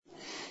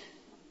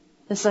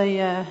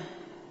There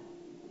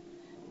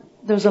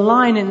was a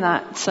line in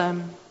that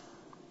song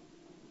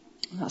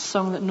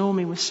that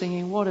Normie was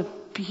singing. What a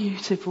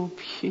beautiful,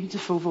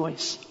 beautiful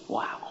voice.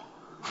 Wow.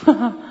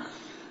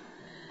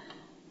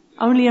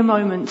 Only a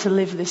moment to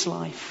live this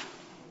life,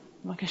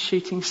 like a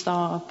shooting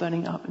star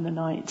burning up in the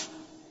night.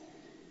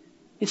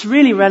 It's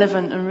really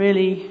relevant and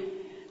really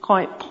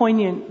quite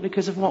poignant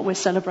because of what we're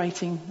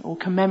celebrating or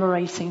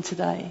commemorating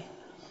today.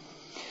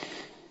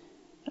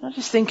 And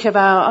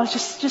I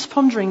was just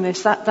pondering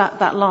this,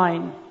 that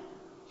line,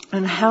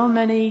 and how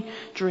many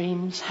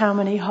dreams, how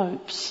many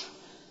hopes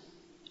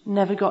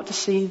never got to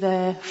see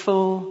their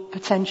full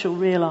potential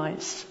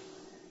realized.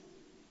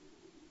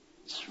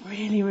 It's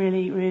really,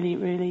 really, really,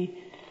 really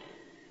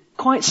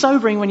quite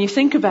sobering when you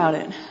think about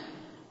it.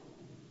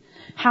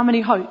 How many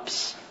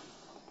hopes,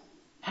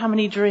 how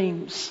many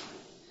dreams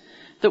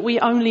that we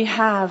only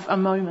have a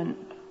moment.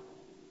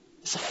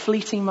 It's a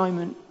fleeting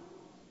moment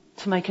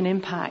to make an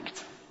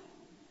impact.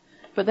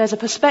 But there's a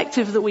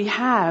perspective that we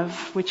have,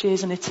 which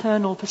is an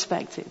eternal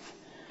perspective.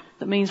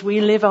 That means we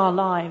live our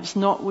lives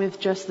not with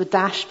just the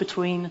dash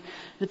between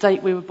the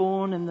date we were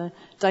born and the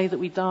day that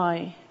we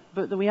die,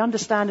 but that we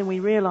understand and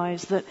we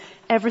realize that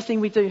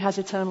everything we do has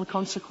eternal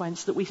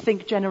consequence, that we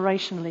think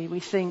generationally, we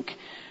think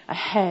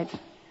ahead.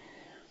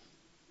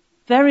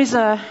 There's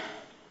a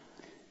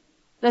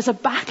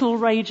battle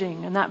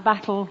raging, and that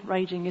battle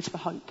raging is for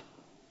hope.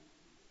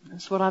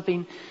 That's what I've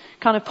been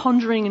kind of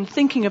pondering and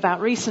thinking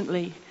about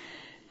recently.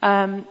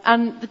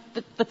 And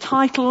the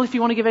title, if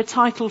you want to give a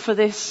title for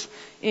this,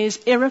 is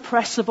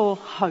Irrepressible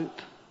Hope.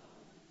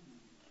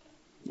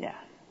 Yeah.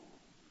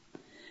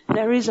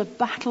 There is a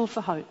battle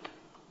for hope.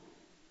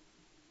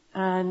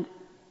 And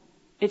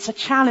it's a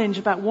challenge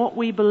about what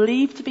we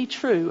believe to be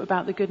true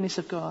about the goodness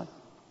of God.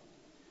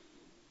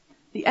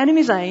 The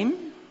enemy's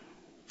aim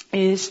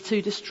is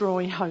to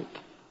destroy hope.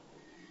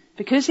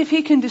 Because if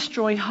he can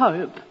destroy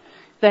hope,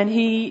 then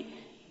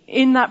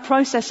in that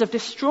process of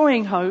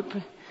destroying hope,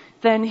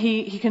 then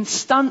he can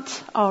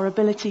stunt our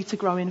ability to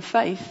grow in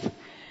faith.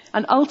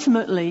 And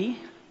ultimately,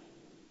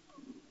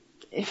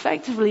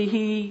 effectively,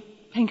 he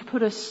can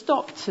put a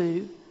stop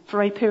to,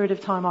 for a period of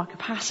time, our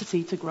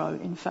capacity to grow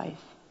in faith.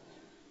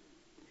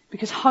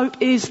 Because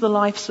hope is the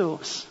life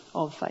source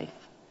of faith.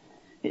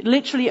 It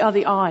literally are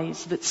the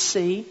eyes that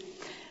see,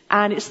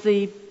 and it's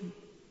the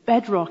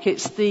bedrock,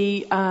 it's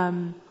the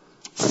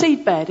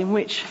seedbed in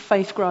which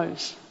faith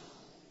grows.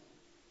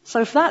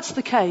 So if that's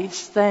the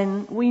case,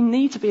 then we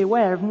need to be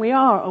aware of, and we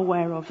are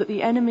aware of, that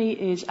the enemy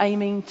is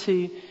aiming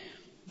to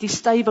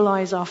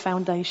destabilize our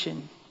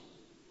foundation.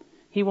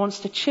 He wants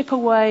to chip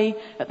away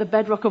at the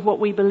bedrock of what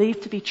we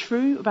believe to be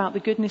true about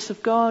the goodness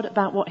of God,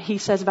 about what he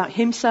says about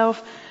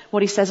himself,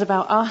 what he says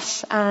about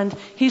us, and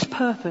his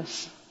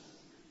purpose.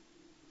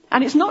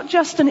 And it's not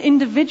just an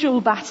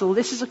individual battle.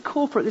 This is a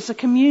corporate, this is a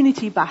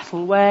community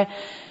battle where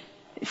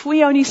if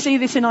we only see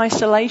this in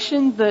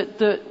isolation,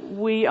 that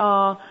we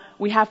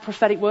have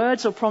prophetic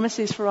words or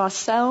promises for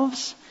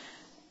ourselves,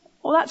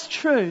 well, that's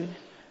true.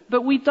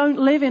 But we don't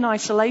live in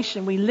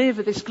isolation. We live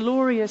with this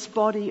glorious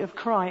body of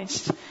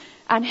Christ.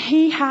 And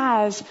he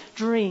has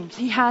dreams.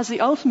 He has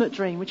the ultimate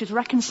dream, which is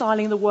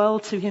reconciling the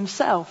world to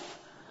himself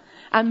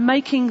and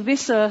making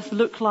this earth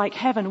look like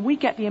heaven. We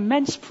get the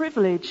immense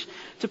privilege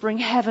to bring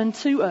heaven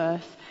to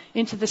earth,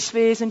 into the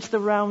spheres, into the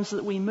realms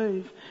that we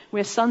move.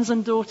 We're sons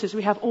and daughters.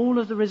 We have all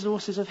of the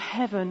resources of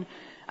heaven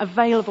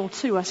available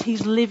to us.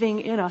 He's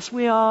living in us.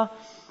 We are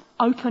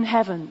open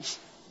heavens.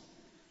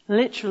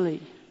 Literally,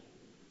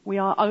 we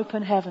are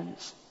open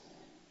heavens.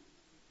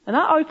 And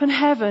that open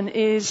heaven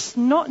is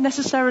not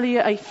necessarily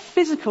a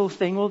physical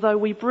thing, although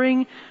we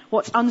bring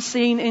what's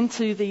unseen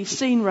into the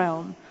seen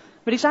realm,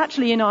 but it's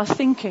actually in our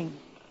thinking.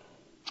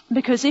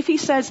 Because if he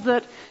says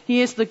that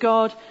he is the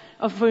God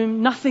of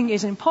whom nothing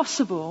is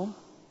impossible,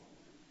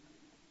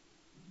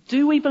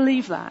 do we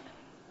believe that?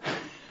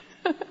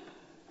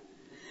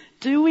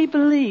 Do we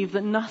believe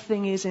that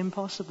nothing is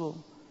impossible?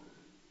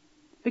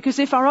 Because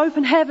if our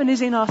open heaven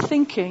is in our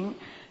thinking,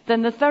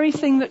 then the very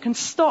thing that can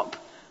stop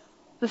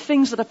the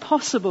things that are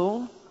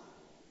possible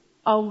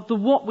are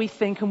what we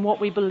think and what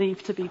we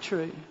believe to be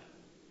true.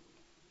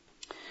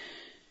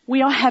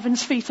 We are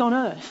heaven's feet on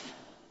earth.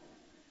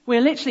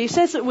 It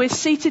says that we're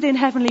seated in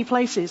heavenly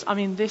places.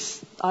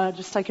 I'll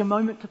just take a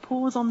moment to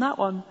pause on that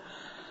one.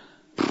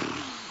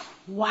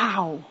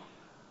 Wow.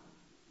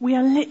 We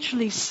are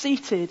literally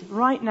seated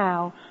right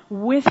now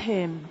with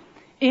him,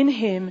 in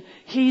him,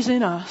 he's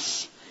in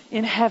us,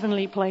 in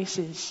heavenly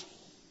places.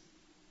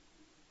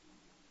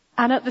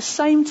 And at the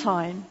same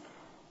time,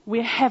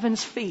 we're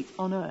heaven's feet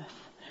on earth.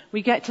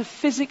 We get to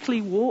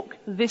physically walk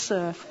this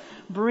earth,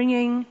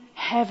 bringing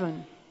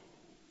heaven,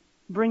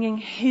 bringing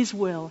his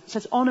will. It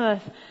says, on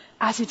earth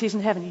as it is in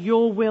heaven,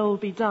 your will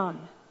be done.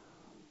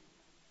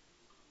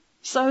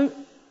 So,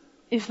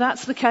 if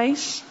that's the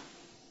case,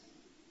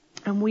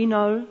 and we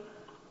know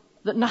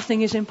that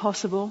nothing is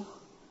impossible,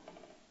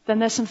 then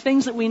there's some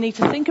things that we need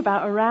to think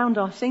about around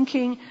our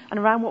thinking and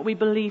around what we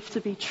believe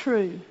to be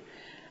true.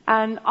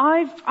 And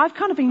I've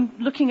kind of been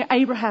looking at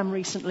Abraham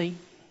recently.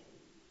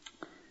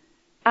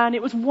 And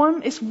it's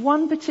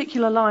one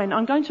particular line.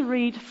 I'm going to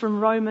read from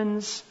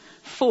Romans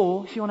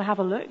 4, if you want to have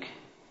a look.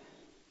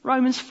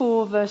 Romans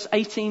 4, verse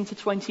 18 to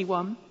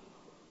 21.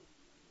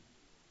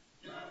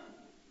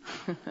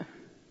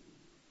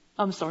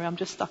 I'm sorry, I'm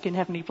just stuck in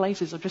heavenly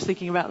places. I'm just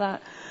thinking about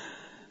that.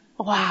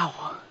 Wow.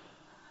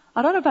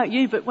 I don't know about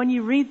you, but when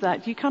you read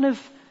that, you kind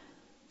of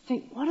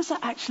think, what does that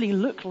actually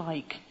look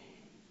like?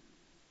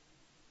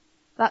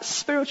 That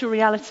spiritual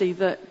reality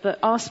that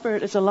our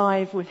spirit is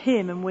alive with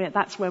Him, and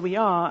that's where we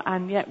are,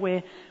 and yet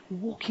we're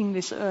walking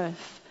this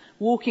earth,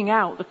 walking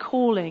out the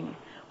calling,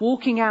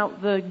 walking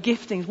out the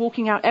giftings,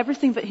 walking out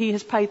everything that He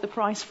has paid the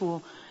price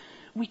for.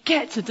 We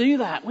get to do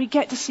that. We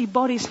get to see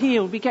bodies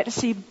healed. We get to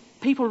see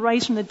people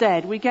raised from the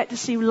dead. We get to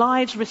see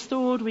lives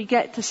restored. We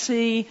get to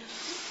see,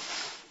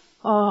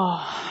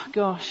 some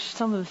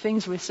of the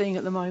things we're seeing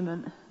at the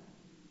moment.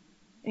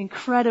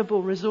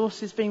 Incredible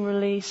resources being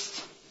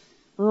released.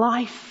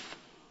 Lives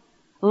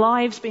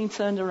being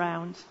turned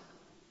around.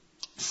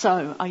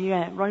 So,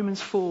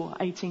 Romans 4,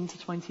 18 to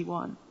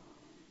 21.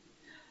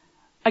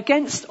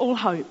 Against all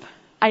hope,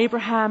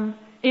 Abraham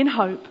in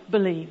hope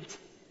believed,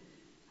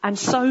 and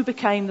so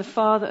became the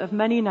father of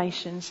many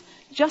nations,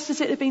 just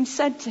as it had been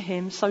said to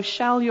him, so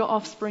shall your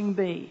offspring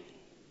be.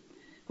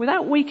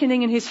 Without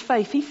weakening in his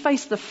faith, he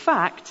faced the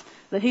fact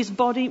that his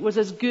body was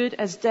as good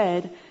as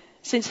dead,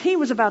 since he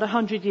was about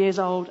 100 years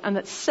old, and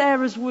that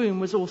Sarah's womb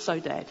was also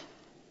dead.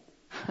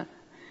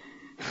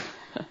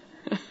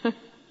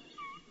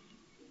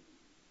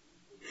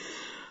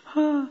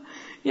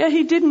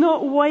 He did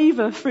not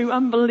waver through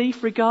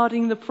unbelief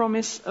regarding the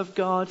promise of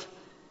God,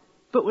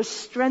 but was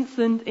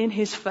strengthened in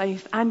his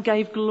faith and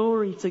gave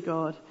glory to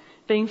God,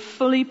 being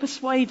fully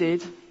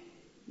persuaded,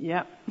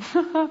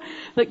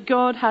 that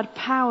God had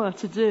power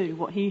to do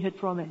what He had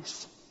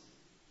promised.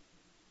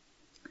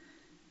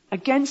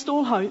 Against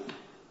all hope,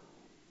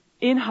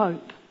 in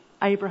hope,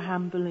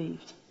 Abraham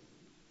believed.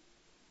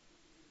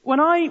 When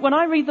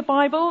I read the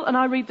Bible and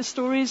I read the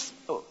stories,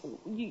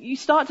 you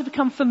start to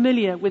become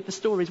familiar with the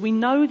stories. We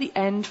know the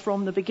end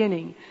from the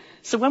beginning.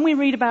 So when we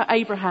read about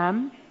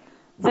Abraham,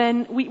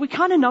 then we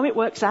kind of know it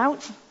works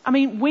out. I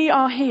mean, we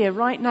are here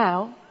right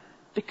now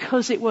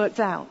because it worked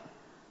out.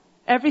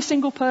 Every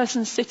single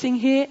person sitting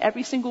here,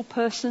 every single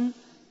person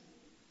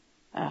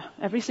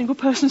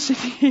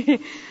sitting here,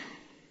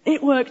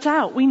 it worked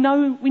out. We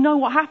know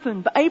what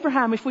happened. But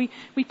Abraham, if we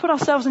put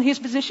ourselves in his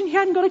position, he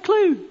hadn't got a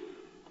clue.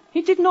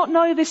 He did not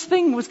know this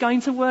thing was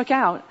going to work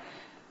out.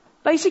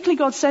 Basically,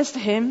 God says to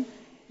him,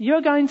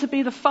 you're going to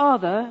be the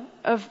father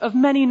of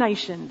many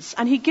nations.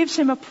 And He gives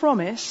him a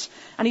promise,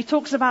 and He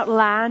talks about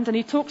land, and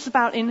He talks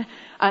about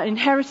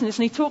inheritance,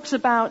 and He talks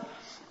about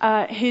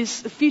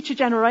his future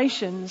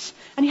generations.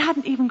 And he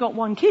hadn't even got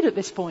one kid at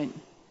this point.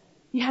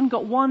 He hadn't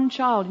got one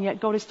child, and yet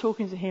God is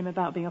talking to him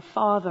about being a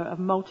father of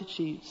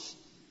multitudes.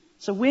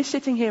 So we're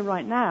sitting here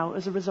right now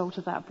as a result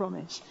of that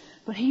promise.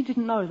 But he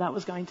didn't know that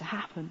was going to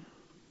happen.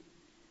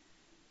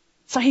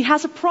 So he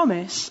has a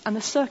promise, and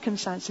the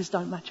circumstances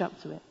don't match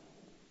up to it.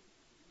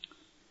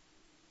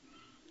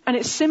 And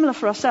it's similar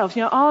for ourselves.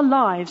 Our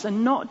lives are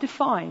not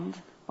defined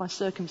by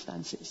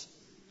circumstances.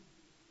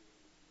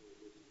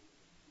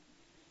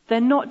 They're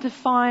not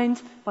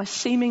defined by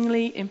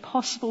seemingly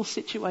impossible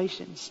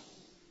situations.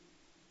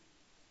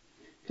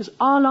 Because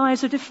our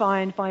lives are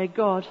defined by a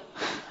God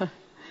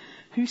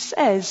who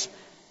says,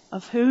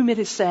 of whom it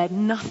is said,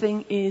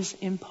 nothing is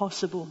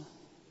impossible.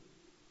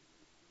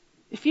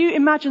 If you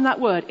imagine that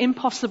word,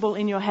 impossible,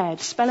 in your head,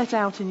 spell it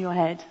out in your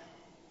head.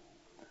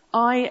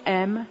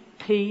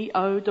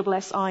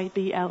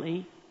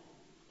 IMPOSSIBLE.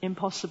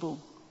 Impossible.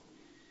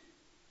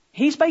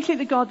 He's basically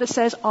the God that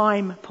says,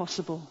 I'm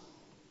possible.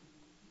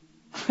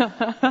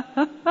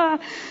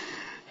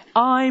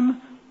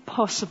 I'm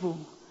possible.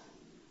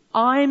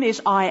 I'm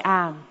is I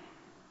am.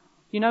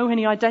 When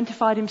he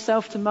identified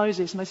himself to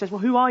Moses and they says, well,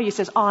 who are you? He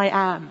says, I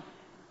am.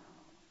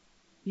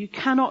 You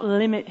cannot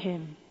limit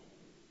him.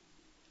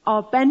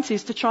 Our bent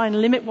is to try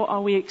and limit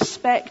what we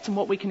expect and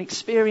what we can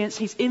experience.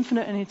 He's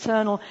infinite and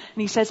eternal.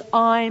 And he says,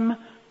 I'm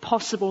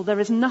possible. There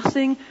is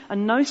nothing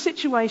and no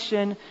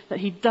situation that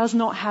he does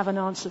not have an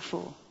answer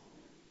for.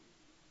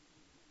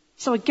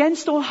 So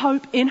against all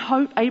hope, in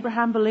hope,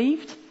 Abraham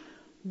believed.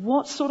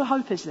 What sort of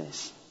hope is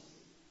this?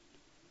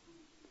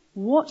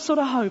 What sort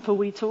of hope are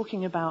we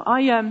talking about?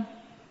 I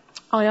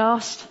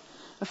asked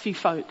a few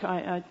folk,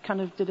 I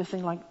kind of did a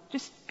thing like,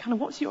 just kind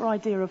of, what's your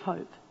idea of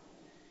hope?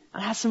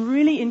 And I had some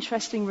really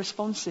interesting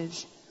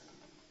responses.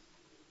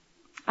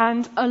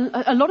 And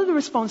a lot of the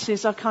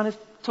responses are kind of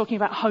talking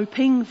about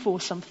hoping for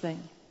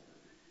something.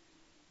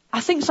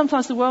 I think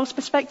sometimes the world's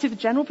perspective, the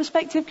general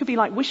perspective, could be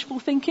like wishful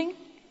thinking.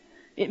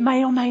 It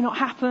may or may not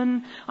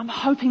happen. I'm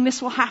hoping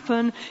this will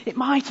happen. It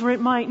might or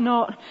it might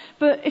not.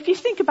 But if you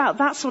think about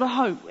that sort of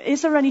hope,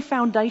 is there any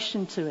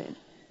foundation to it?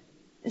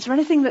 Is there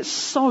anything that's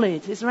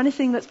solid? Is there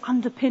anything that's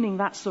underpinning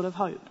that sort of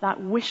hope, that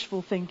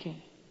wishful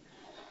thinking?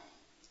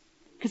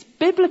 Because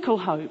biblical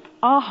hope,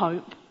 our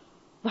hope,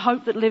 the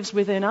hope that lives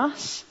within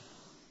us,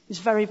 is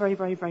very, very,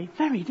 very, very,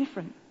 very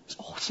different. It's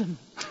awesome.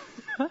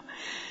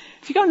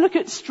 If you go and look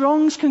at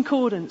Strong's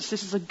Concordance,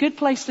 this is a good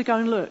place to go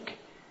and look.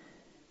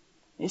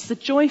 It's the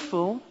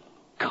joyful,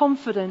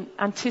 confident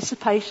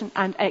anticipation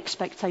and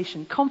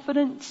expectation.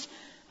 Confidence,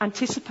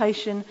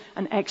 anticipation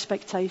and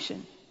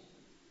expectation.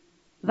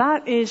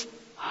 That is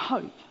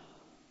hope.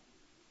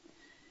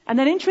 And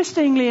then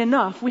interestingly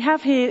enough, we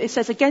have here, it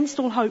says, against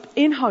all hope,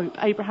 in hope,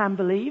 Abraham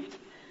believed.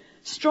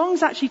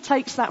 Strong's actually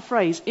takes that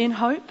phrase, in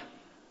hope,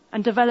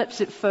 and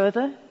develops it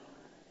further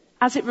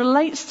as it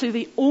relates to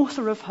the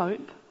author of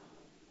hope,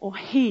 or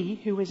he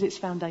who is its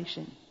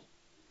foundation.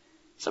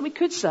 So we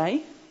could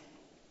say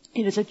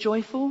it is a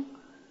joyful,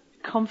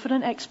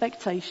 confident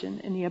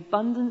expectation in the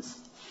abundance,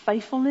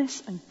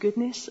 faithfulness and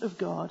goodness of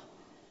God,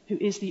 who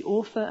is the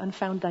author and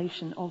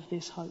foundation of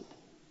this hope.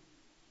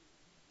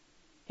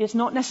 It's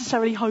not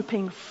necessarily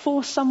hoping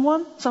for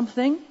someone,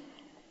 something.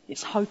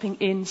 It's hoping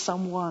in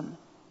someone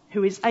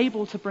who is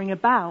able to bring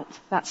about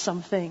that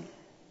something.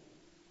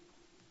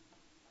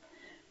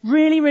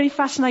 Really, really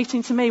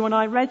fascinating to me when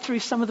I read through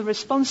some of the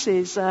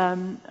responses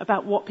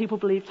about what people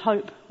believed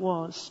hope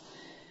was.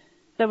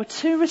 There were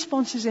two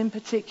responses in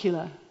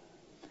particular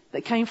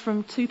that came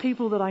from two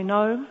people that I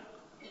know,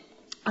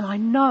 and I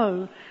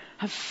know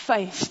have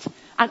faced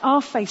and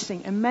are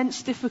facing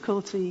immense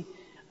difficulty,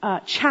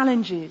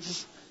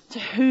 challenges to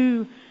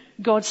who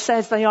God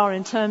says they are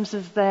in terms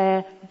of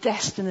their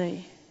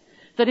destiny.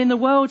 That in the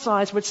world's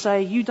eyes would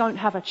say, you don't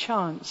have a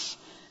chance.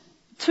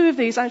 Two of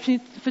these, actually,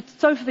 for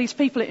both of these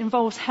people, it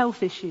involves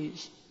health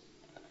issues.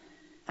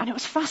 And it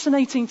was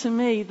fascinating to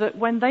me that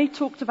when they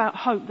talked about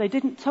hope, they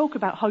didn't talk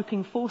about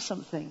hoping for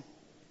something.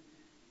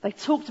 They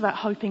talked about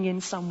hoping in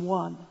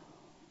someone.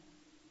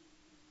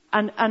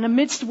 And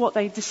amidst what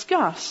they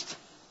discussed,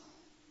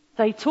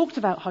 they talked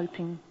about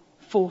hoping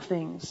for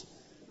things,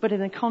 but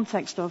in the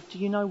context of, do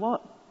you know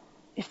what?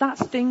 If that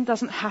thing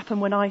doesn't happen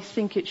when I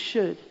think it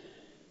should,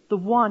 the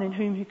one in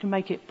whom who can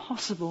make it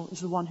possible is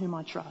the one whom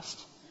I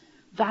trust.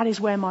 That is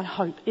where my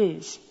hope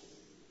is.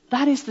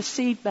 That is the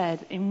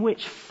seedbed in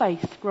which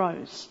faith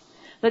grows.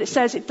 That it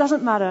says it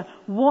doesn't matter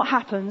what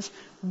happens,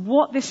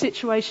 what this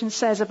situation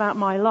says about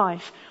my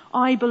life.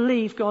 I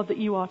believe, God, that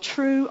you are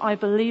true. I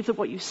believe that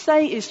what you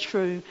say is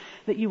true,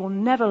 that you will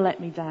never let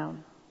me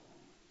down.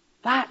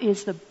 That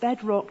is the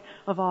bedrock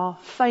of our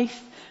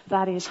faith.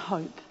 That is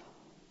hope.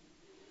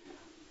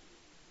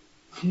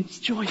 It's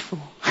joyful.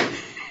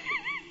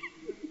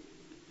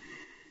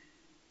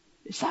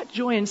 It's that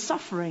joy in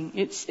suffering.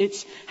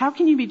 It's how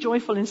can you be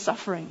joyful in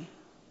suffering?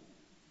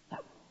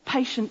 That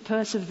patient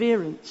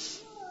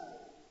perseverance.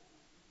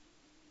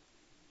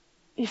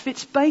 If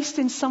it's based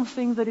in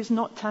something that is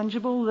not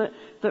tangible,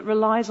 that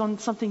relies on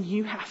something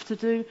you have to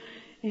do,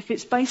 if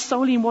it's based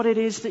solely in what it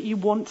is that you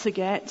want to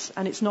get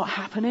and it's not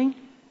happening,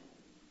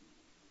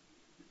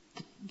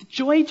 the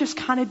joy just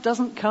kind of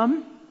doesn't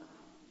come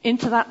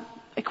into that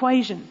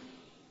equation.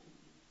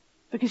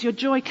 Because your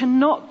joy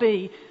cannot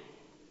be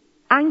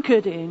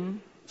anchored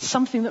in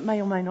something that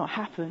may or may not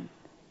happen.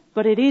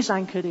 But it is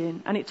anchored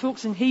in, and it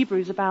talks in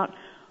Hebrews about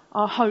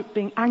our hope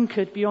being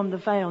anchored beyond the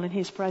veil in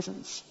his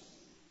presence.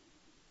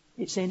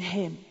 It's in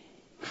him.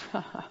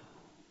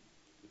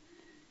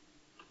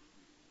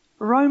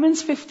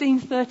 Romans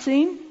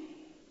 15:13,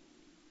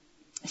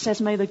 it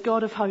says, may the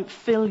God of hope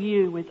fill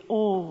you with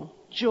all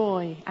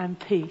joy and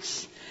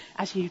peace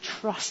as you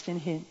trust in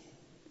him.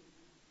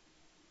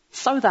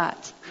 So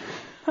that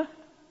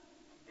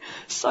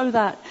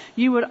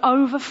you would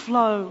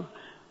overflow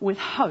with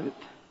hope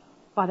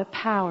by the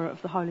power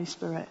of the Holy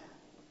Spirit.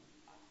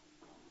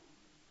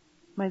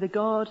 May the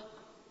God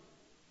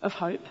of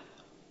hope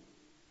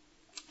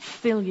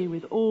fill you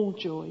with all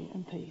joy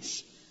and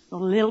peace.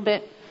 Not a little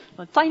bit,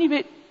 not a tiny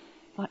bit,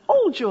 like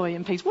all joy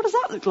and peace. What does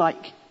that look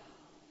like?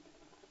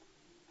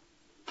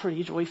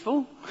 Pretty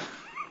joyful.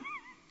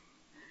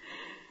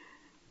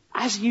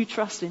 As you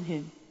trust in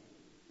him,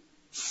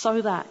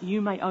 so that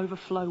you may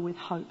overflow with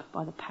hope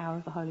by the power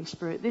of the Holy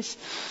Spirit. This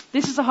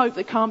is a hope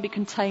that can't be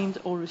contained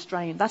or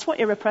restrained. That's what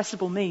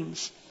irrepressible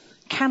means.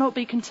 Cannot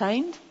be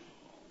contained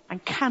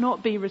and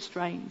cannot be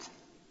restrained.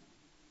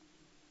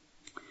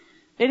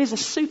 It is a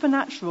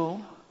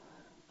supernatural,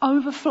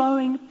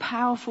 overflowing,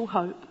 powerful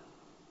hope.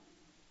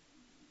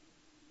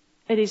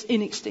 It is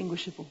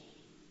inextinguishable,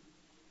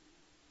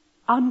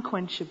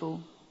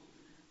 unquenchable,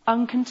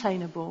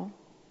 uncontainable,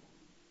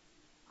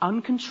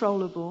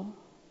 uncontrollable,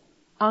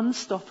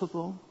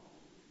 unstoppable,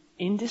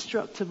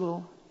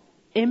 indestructible,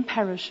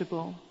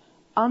 imperishable,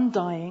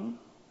 undying,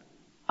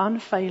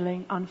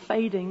 unfailing,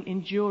 unfading,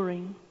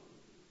 enduring,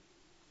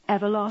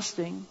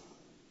 everlasting,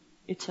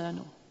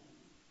 eternal.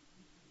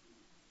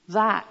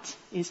 That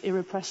is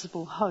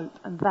irrepressible hope,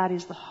 and that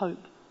is the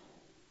hope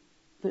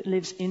that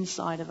lives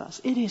inside of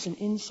us. It is an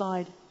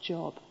inside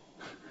job.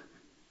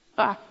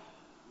 I'm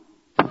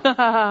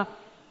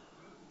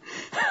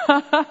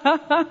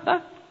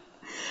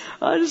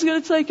just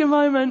going to take a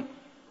moment.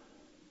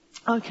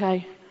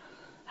 Okay,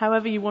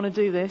 however you want to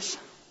do this,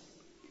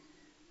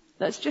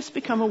 let's just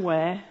become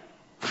aware.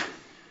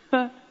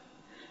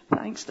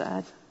 Thanks,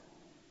 Dad.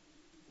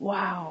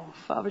 Wow,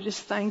 Father,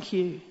 just thank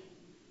you.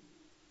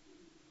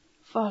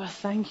 Father,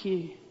 thank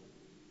you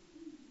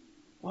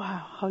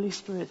Wow, Holy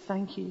Spirit,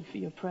 thank you for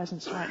your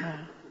presence right now.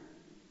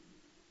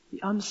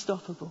 The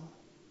unstoppable,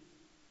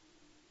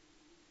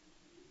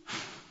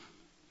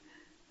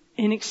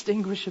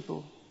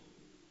 inextinguishable,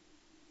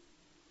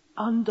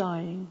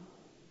 undying,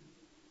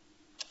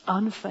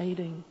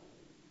 unfading.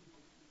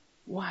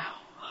 Wow,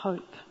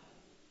 hope.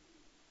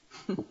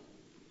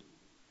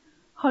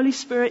 Holy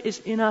Spirit is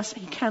in us.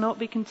 He cannot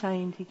be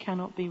contained. He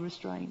cannot be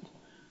restrained.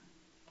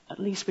 At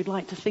least we'd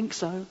like to think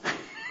so.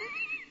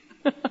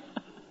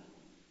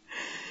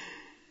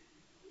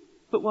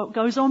 But what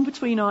goes on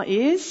between our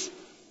ears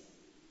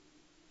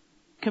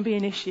can be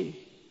an issue.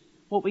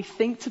 What we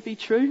think to be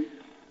true.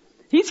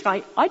 He's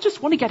like, I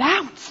just want to get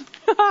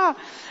out.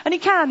 And he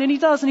can, and he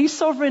does, and he's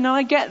sovereign, and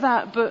I get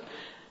that. But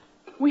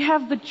we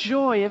have the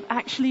joy of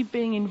actually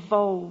being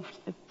involved,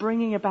 of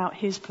bringing about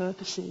his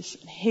purposes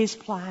and his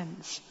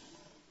plans.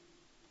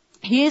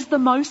 He is the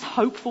most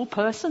hopeful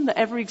person that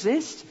ever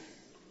exists.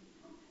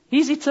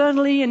 He's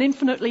eternally and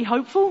infinitely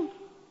hopeful.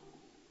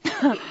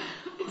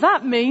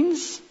 That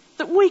means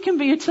that we can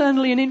be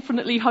eternally and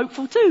infinitely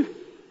hopeful too.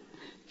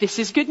 This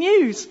is good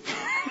news.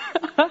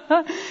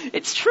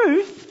 It's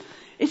truth.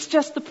 It's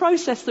just the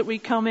process that we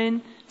come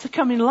in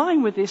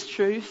line with this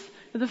truth,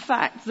 with the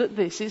fact that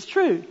this is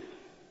true,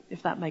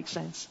 if that makes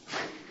sense.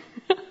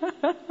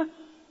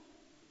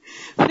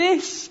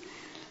 This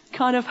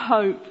kind of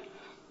hope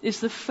is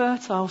the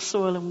fertile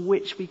soil in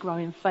which we grow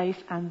in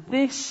faith, and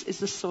this is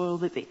the soil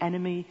that the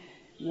enemy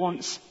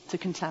wants to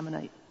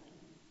contaminate.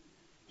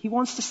 He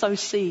wants to sow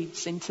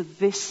seeds into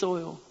this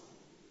soil.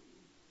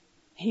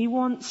 He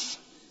wants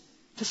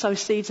to sow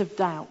seeds of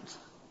doubt,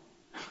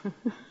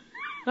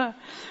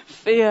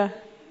 fear,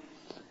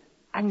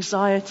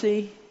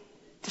 anxiety,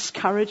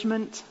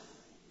 discouragement,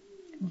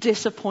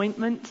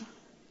 disappointment.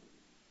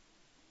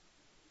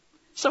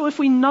 So if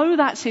we know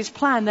that's his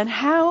plan, then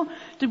how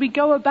do we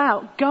go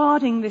about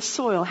guarding this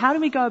soil? How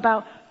do we go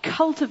about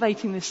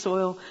cultivating this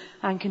soil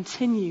and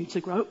continue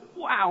to grow?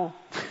 Wow.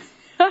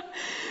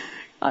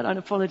 I don't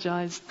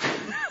apologize.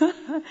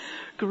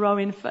 Grow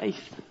in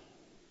faith.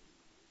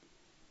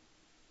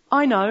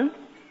 I know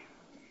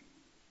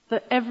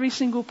that every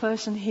single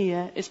person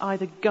here is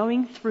either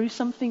going through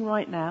something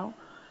right now,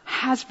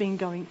 has been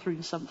going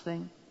through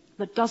something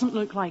that doesn't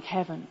look like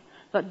heaven,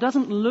 that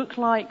doesn't look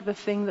like the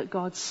thing that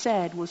God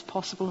said was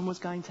possible and was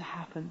going to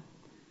happen.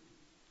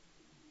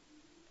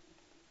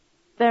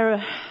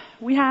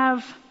 We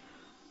have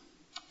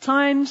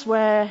times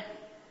where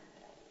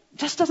it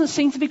just doesn't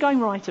seem to be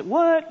going right at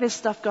work. There's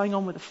stuff going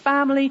on with the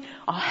family.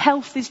 Our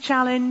health is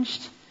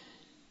challenged.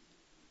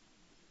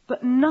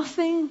 But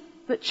nothing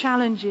that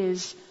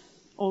challenges,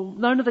 or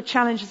none of the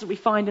challenges that we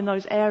find in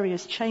those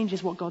areas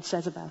changes what God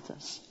says about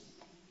us.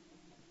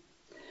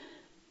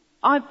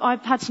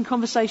 I've had some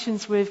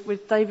conversations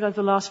with David over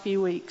the last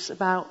few weeks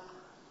about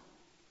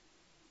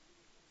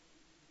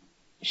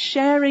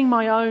sharing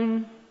my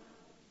own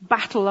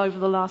battle over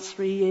the last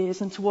 3 years,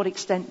 and to what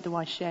extent do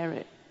I share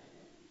it.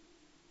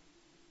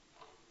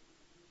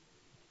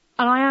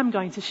 And I am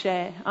going to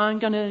share. I'm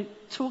going to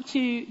talk to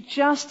you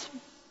just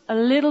a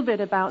little bit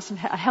about a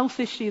health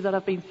issue that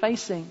I've been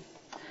facing.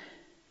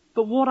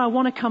 But what I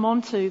want to come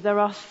on to, there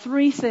are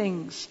 3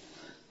 things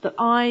that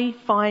I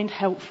find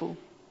helpful.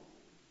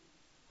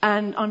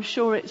 And I'm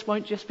sure it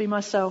won't just be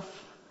myself.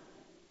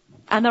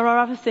 And there are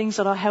other things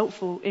that are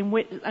helpful in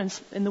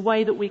the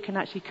way that we can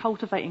actually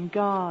cultivate and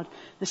guard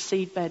the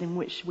seedbed in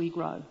which we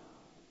grow.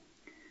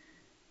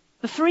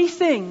 The 3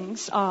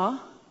 things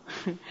are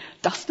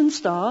dust and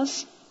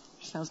stars.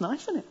 Sounds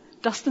nice, doesn't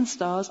it? Dust and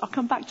stars. I'll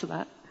come back to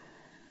that.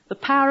 The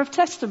power of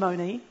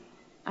testimony,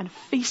 and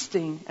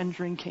feasting and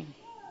drinking.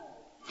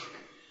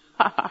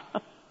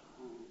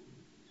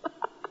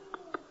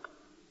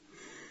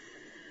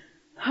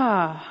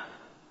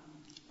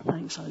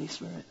 Thanks, Holy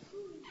Spirit.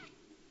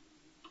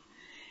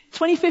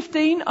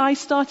 2015, I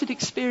started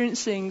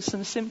experiencing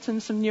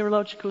some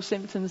neurological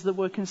symptoms that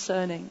were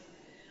concerning.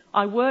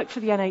 I work for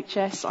the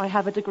NHS. I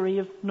have a degree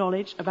of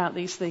knowledge about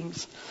these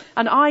things.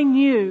 And I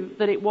knew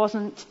that it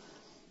wasn't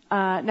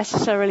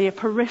necessarily a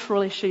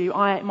peripheral issue.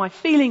 My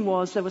feeling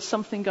was there was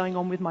something going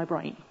on with my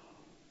brain.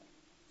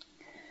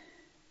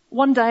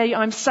 One day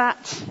I'm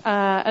sat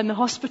in the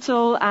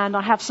hospital and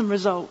I have some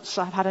results.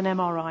 I've had an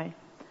MRI.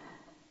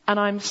 And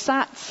I'm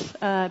sat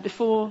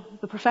before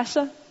the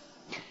professor,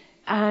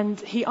 and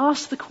he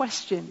asked the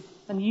question,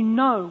 and you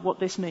know what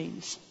this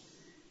means.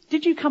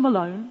 Did you come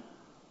alone?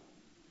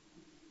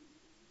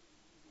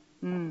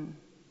 Do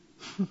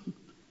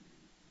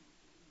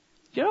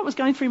you know what was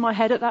going through my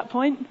head at that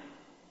point?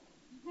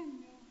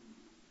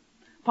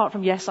 Apart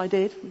from yes, I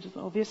did, which is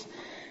obvious.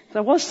 So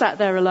I was sat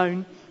there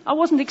alone. I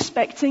wasn't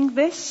expecting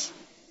this.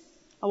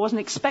 I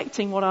wasn't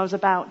expecting what I was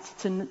about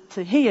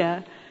to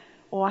hear,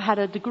 or I had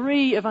a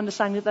degree of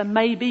understanding that there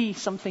may be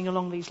something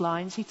along these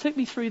lines. He took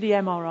me through the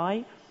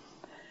MRI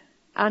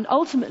and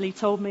ultimately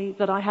told me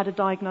that I had a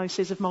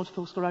diagnosis of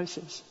multiple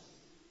sclerosis.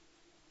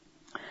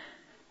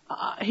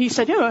 He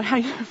said,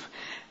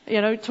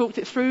 talked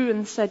it through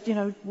and said,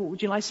 what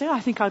would you like to say? I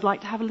think I'd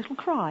like to have a little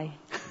cry.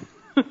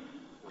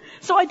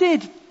 So I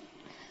did.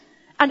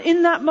 And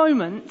in that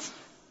moment,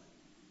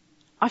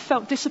 I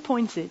felt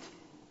disappointed.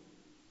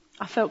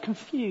 I felt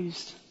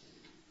confused.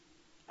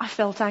 I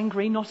felt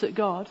angry, not at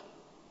God.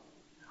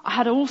 I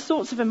had all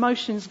sorts of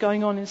emotions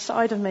going on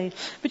inside of me.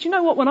 But you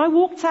know what? When I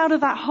walked out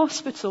of that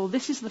hospital,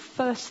 this is the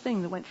first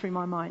thing that went through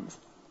my mind.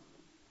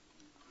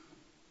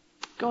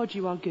 God,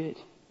 you are good.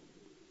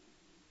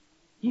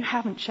 You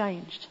haven't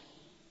changed.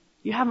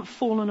 You haven't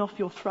fallen off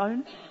your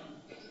throne.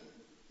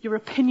 Your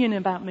opinion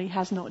about me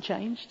has not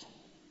changed.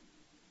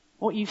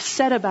 What you've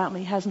said about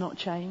me has not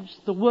changed.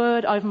 The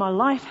word over my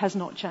life has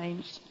not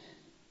changed.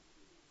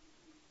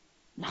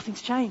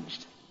 Nothing's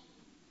changed.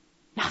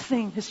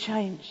 Nothing has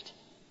changed.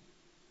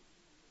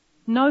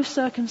 No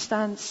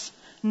circumstance,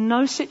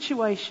 no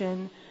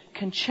situation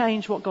can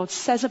change what God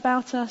says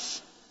about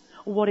us,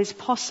 or what is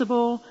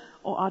possible,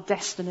 or our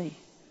destiny.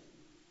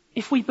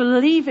 If we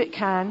believe it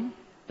can,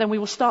 then we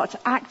will start to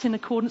act in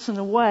accordance in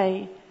a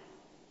way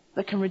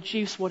that can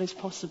reduce what is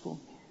possible.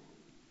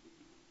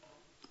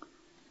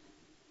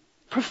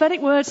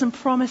 Prophetic words and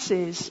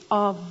promises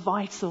are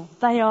vital.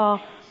 They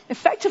are,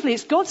 effectively,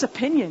 it's God's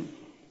opinion.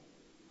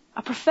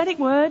 A prophetic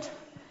word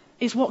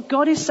is what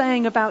God is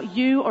saying about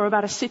you or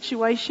about a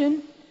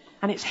situation,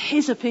 and it's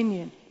His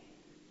opinion.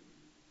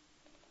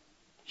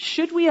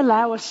 Should we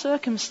allow a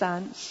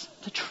circumstance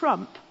to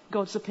trump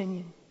God's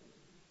opinion?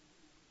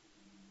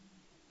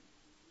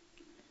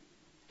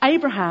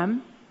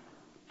 Abraham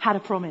had a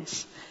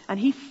promise, and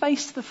he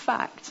faced the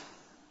fact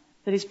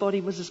that his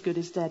body was as good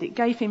as dead. It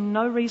gave him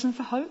no reason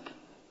for hope,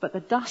 but the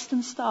dust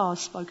and stars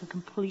spoke a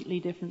completely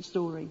different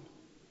story.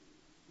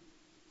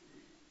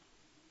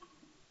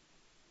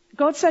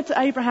 God said to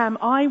Abraham,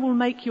 I will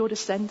make your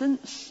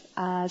descendants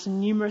as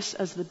numerous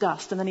as the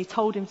dust. And then he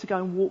told him to go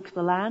and walk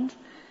the land.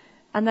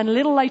 And then a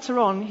little later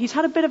on, he's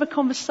had a bit of a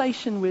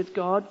conversation with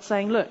God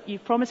saying, look,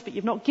 you've promised, but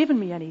you've not given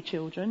me any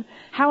children.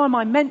 How am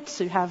I meant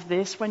to have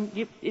this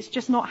when it's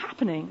just not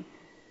happening?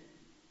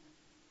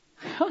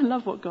 I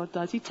love what God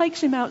does. He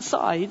takes him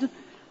outside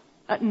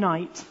at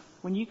night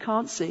when you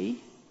can't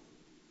see.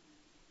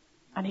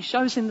 And he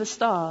shows him the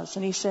stars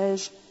and he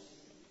says,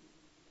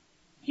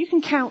 you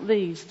can count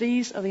these.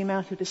 These are the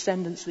amount of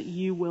descendants that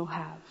you will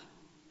have.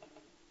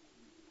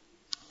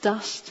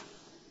 Dust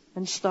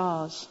and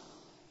stars.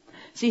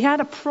 So he had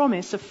a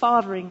promise of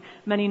fathering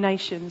many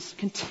nations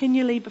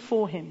continually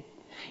before him.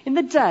 In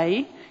the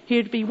day,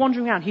 he'd be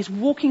wandering around. He's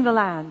walking the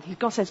land.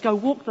 God says, go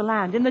walk the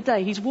land. In the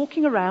day, he's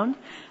walking around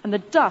and the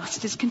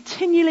dust is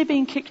continually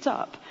being kicked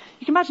up.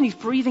 You can imagine he's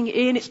breathing it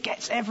in. It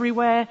gets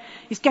everywhere.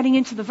 He's getting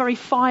into the very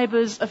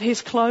fibers of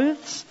his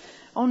clothes.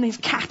 On his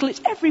cattle, it's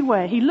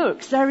everywhere. He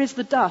looks, there is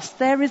the dust.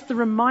 There is the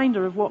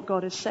reminder of what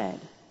God has said.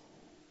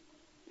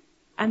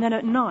 And then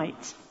at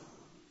night,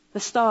 the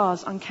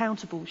stars,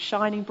 uncountable,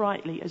 shining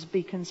brightly as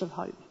beacons of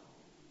hope.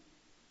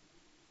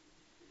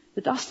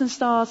 The dust and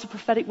stars are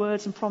prophetic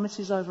words and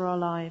promises over our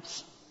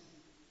lives.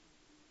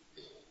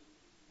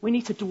 We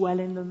need to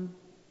dwell in them.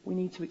 We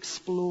need to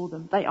explore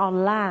them. They are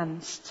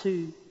lands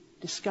to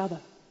discover.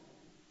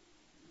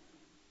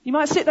 You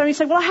might sit there and you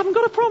say, well, I haven't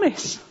got a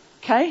promise.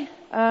 Okay.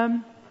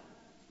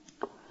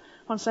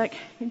 One sec. You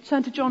can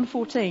turn to John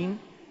 14.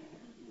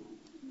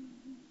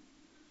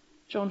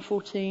 John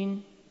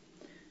 14,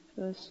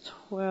 verse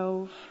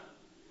 12.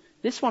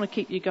 This one will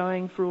keep you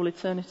going for all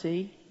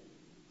eternity.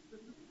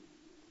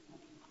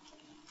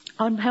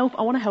 I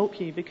want to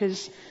help you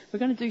because we're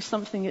going to do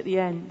something at the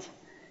end.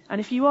 And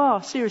if you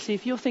are, seriously,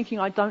 if you're thinking,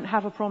 I don't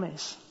have a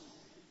promise,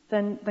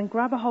 then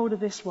grab a hold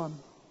of this one.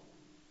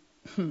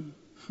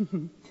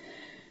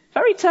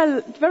 Very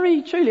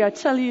truly, I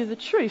tell you the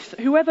truth.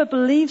 Whoever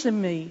believes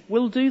in me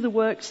will do the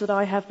works that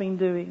I have been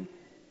doing.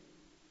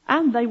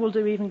 And they will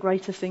do even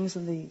greater things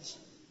than these.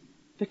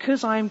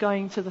 Because I am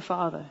going to the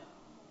Father.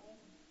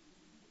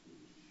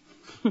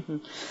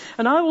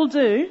 And I will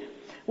do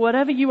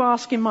whatever you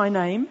ask in my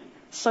name,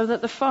 so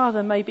that the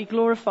Father may be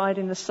glorified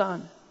in the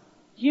Son.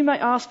 You may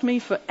ask me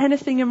for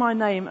anything in my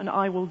name, and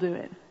I will do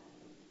it.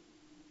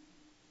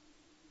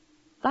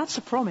 That's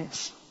a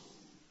promise.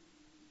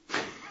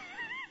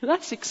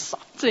 That's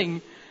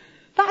exciting.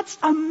 That's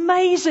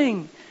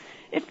amazing.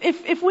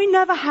 If we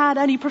never had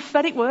any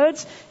prophetic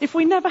words, if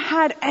we never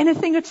had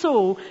anything at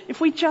all,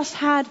 if we just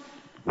had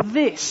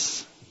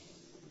this,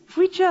 if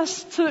we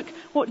just took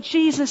what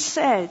Jesus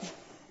said,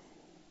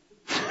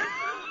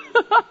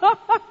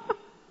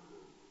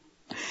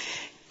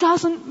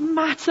 doesn't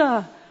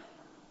matter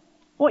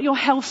what your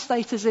health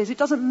status is. It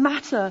doesn't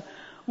matter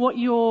what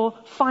your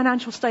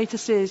financial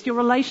status is, your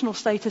relational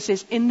status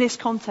is in this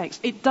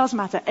context. It does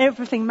matter.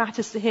 Everything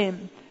matters to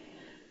Him.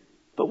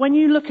 But when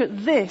you look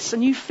at this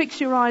and you fix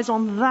your eyes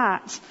on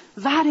that,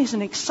 that is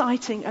an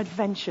exciting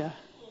adventure.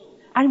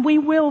 And we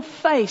will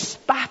face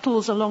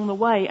battles along the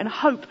way and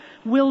hope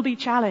will be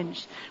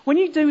challenged. When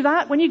you do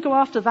that, when you go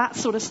after that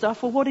sort of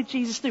stuff, well, what did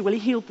Jesus do? Well, He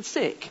healed the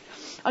sick.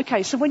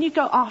 Okay, so when you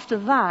go after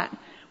that,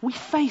 we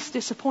face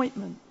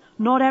disappointment.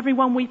 Not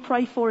everyone we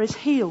pray for is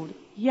healed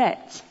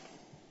yet.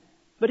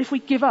 But if we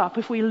give up,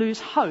 if we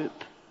lose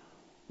hope,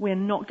 we're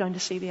not going to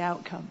see the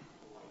outcome.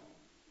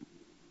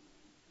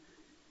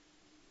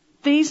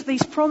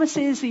 These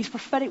promises, these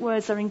prophetic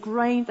words, they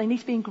need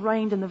to be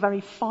ingrained in the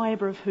very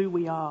fibre of who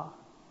we are.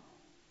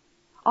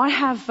 I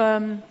have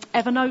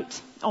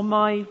Evernote on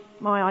my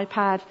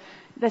iPad.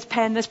 There's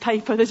pen, there's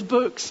paper, there's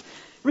books.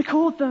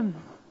 Record them.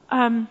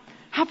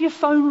 Have your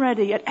phone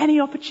ready at any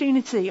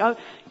opportunity.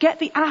 Get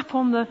the app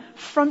on the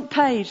front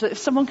page that if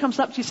someone comes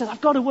up to you and says,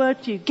 I've got a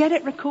word to you, get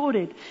it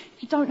recorded.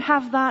 If you don't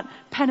have that,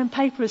 pen and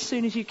paper as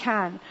soon as you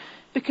can.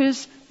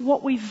 Because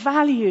what we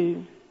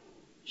value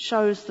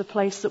shows the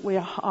place that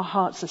our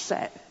hearts are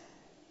set.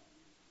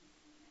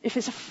 If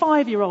it's a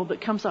 5-year-old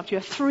that comes up to you,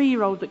 a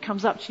 3-year-old that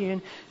comes up to you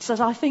and says,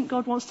 I think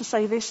God wants to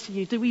say this to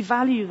you, do we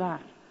value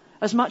that?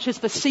 As much as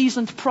the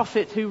seasoned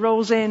prophet who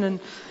rolls in and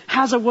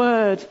has a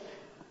word.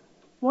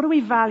 What do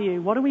we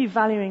value? What are we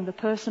valuing? The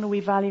person, are we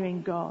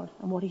valuing God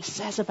and what he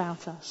says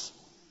about us?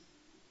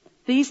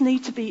 These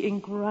need to be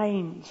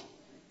ingrained.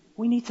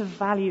 We need to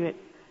value it.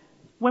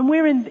 When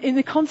we're in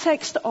the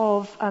context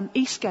of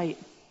Eastgate,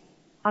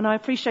 and I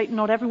appreciate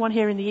not everyone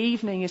here in the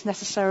evening is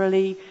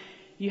necessarily,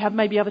 you have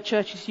maybe other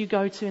churches you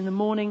go to in the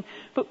morning,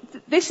 but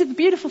this is the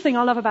beautiful thing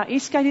I love about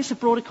Eastgate. It's a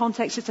broader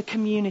context. It's a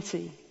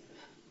community.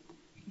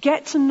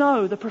 Get to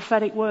know the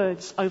prophetic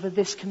words over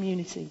this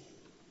community.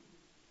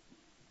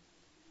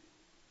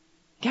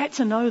 Get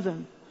to know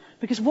them.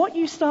 Because what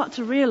you start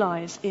to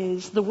realize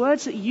is the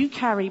words that you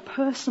carry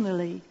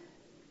personally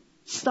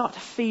start to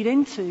feed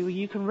into,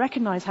 you can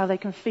recognize how they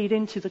can feed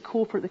into the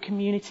corporate, the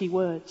community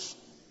words.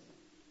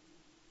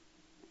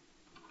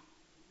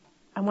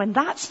 And when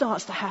that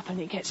starts to happen,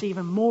 it gets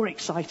even more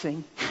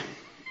exciting.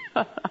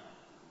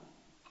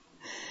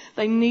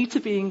 They need to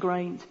be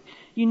ingrained.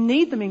 You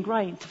need them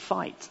ingrained to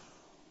fight.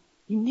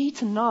 You need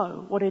to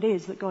know what it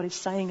is that God is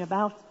saying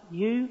about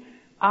you,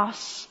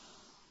 us,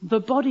 the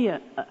body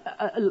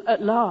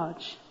at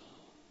large.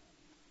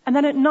 And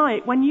then at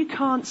night, when you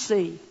can't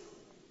see,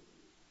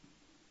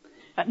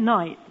 at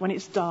night, when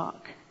it's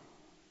dark,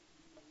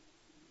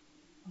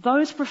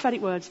 those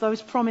prophetic words,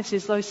 those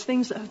promises, those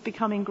things that have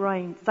become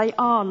ingrained, they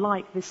are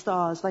like the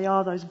stars. They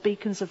are those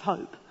beacons of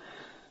hope.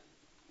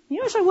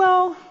 You say,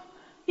 well,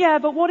 yeah,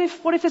 but what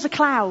if there's a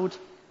cloud?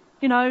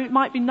 You know, it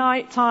might be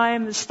night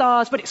time, the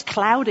stars, but it's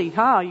cloudy. You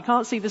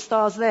can't see the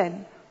stars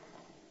then.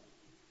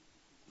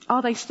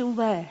 Are they still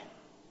there?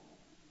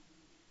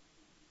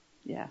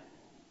 Yeah.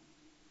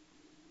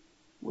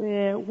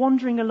 We're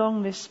wandering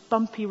along this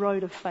bumpy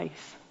road of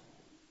faith.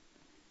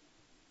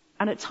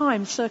 And at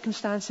times,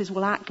 circumstances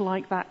will act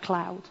like that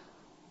cloud.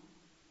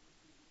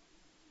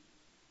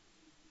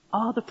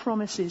 Are the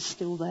promises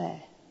still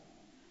there?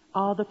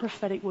 Are the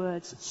prophetic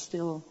words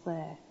still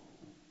there?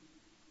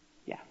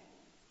 Yeah,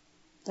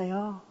 they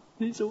are.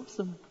 It's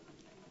awesome.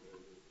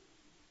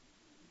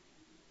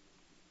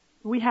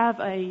 We have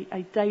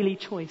a daily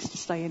choice to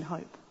stay in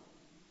hope.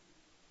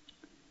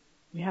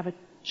 We have a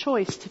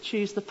choice to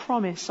choose the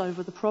promise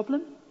over the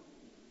problem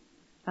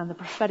and the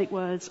prophetic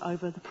words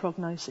over the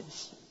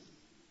prognosis.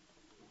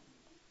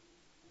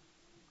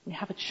 We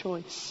have a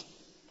choice.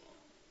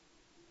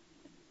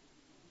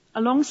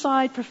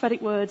 Alongside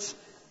prophetic words,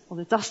 or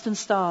the dust and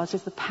stars,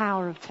 is the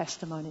power of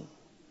testimony.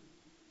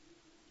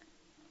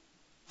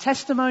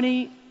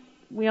 Testimony,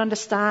 we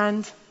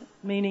understand,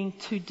 meaning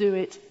to do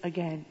it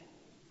again.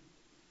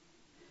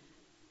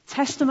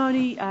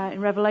 Testimony,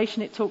 in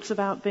Revelation, it talks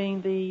about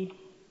being the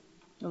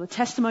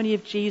testimony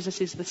of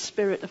Jesus is the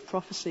spirit of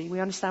prophecy. We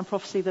understand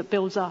prophecy that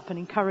builds up and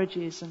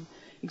encourages and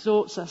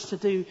exhorts us to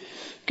do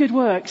good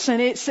works.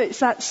 And it's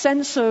that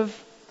sense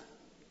of,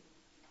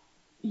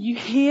 you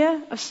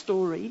hear a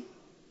story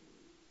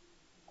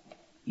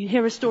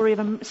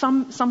of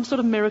some sort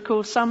of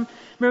miracle, some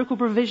miracle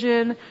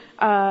provision,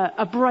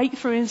 a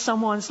breakthrough in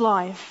someone's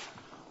life.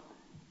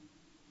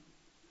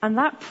 And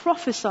that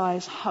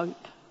prophesies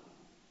hope.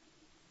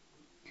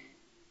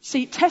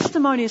 See,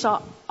 testimonies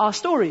are our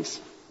stories.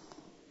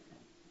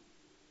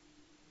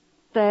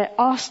 They're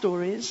our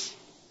stories.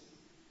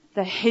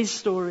 They're His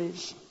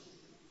stories.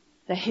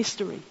 They're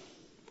history.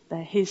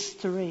 They're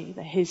history.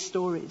 They're His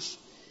stories.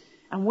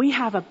 And we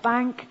have a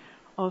bank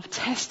of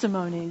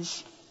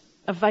testimonies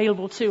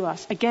available to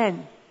us.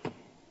 Again,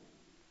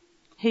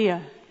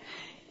 here.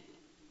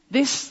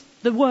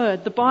 The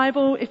Word, the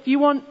Bible, if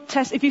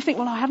you think,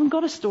 well, I haven't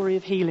got a story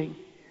of healing.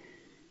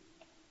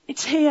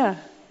 It's here.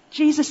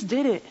 Jesus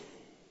did it.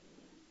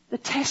 The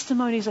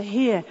testimonies are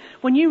here.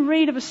 When you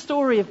read of a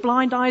story of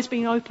blind eyes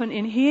being opened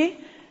in here,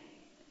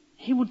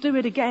 He will do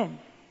it again.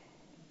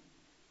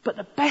 But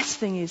the best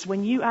thing is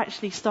when you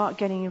actually start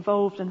getting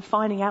involved and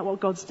finding out what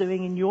God's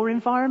doing in your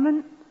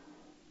environment.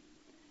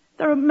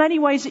 There are many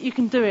ways that you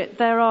can do it. You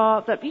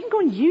can go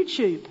on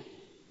YouTube.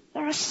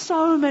 There are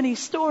so many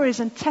stories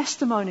and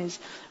testimonies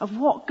of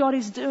what God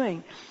is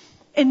doing.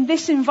 In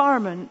this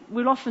environment,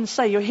 we'll often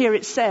say, you'll hear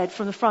it said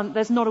from the front,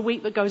 there's not a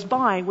week that goes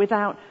by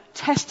without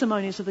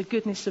testimonies of the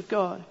goodness of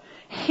God.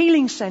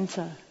 Healing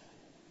Centre,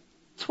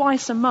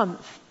 twice a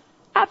month.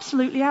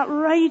 Absolutely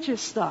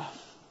outrageous stuff.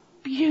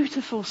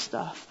 Beautiful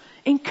stuff.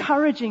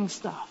 Encouraging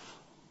stuff.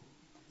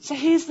 So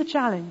here's the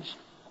challenge.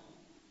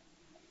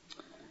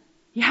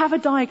 You have a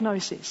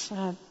diagnosis.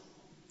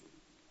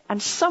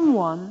 And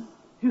someone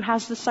who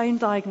has the same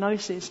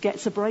diagnosis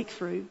gets a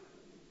breakthrough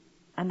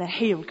and they're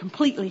healed,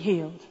 completely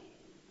healed.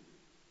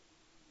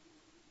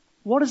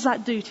 What does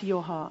that do to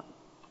your heart?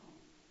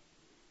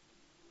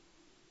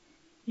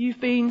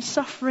 You've been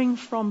suffering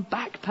from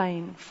back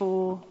pain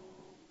for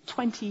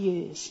 20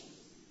 years.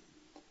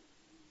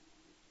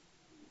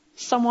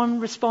 Someone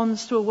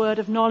responds to a word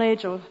of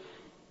knowledge, or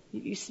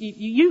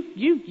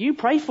you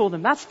pray for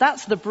them.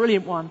 That's the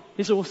brilliant one.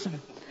 It's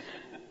awesome.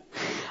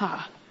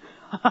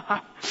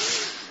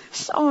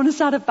 Someone has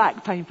had a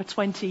back pain for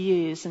 20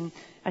 years and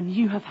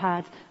you have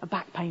had a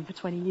back pain for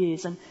 20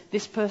 years and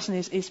this person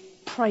is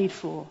prayed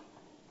for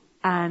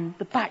and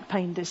the back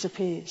pain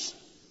disappears.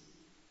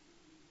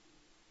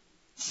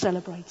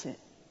 Celebrate it.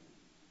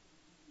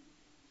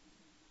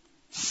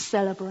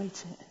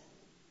 Celebrate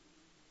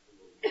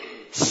it.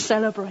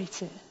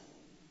 Celebrate it.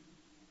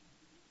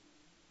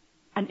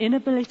 An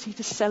inability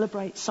to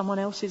celebrate someone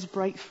else's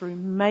breakthrough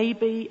may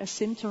be a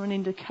symptom or an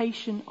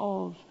indication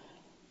of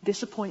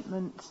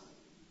disappointment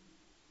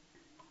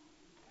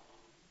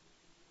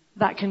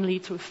that can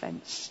lead to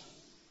offense.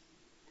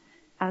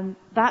 And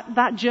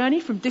that journey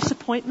from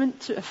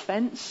disappointment to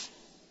offense,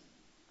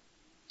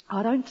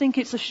 I don't think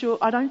it's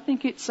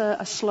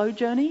a slow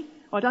journey.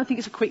 Or I don't think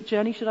it's a quick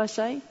journey, should I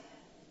say.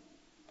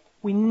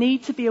 We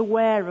need to be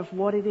aware of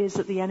what it is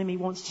that the enemy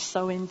wants to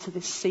sow into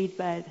this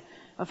seedbed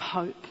of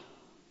hope.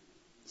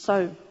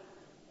 So,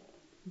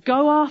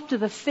 go after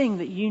the thing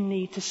that you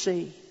need to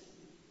see.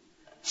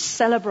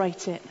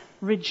 Celebrate it.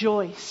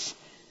 Rejoice.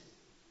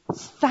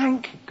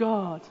 Thank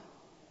God.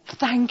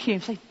 Thank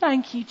Him. Say,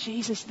 thank you,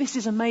 Jesus. This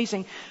is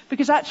amazing.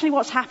 Because actually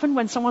what's happened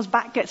when someone's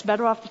back gets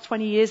better after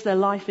 20 years, their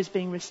life is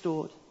being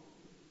restored.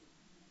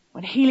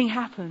 When healing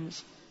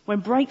happens, when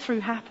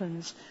breakthrough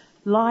happens,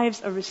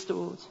 lives are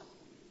restored.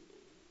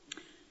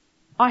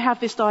 I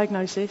have this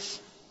diagnosis.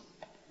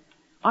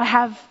 I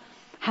have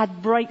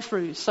had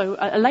breakthroughs. So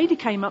a lady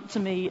came up to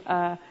me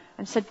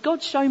and said,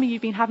 God, show me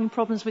you've been having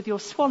problems with your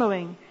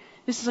swallowing.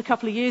 This is a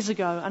couple of years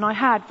ago. And I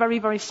had very,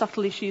 very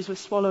subtle issues with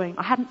swallowing.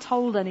 I hadn't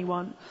told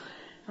anyone.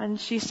 And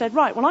she said,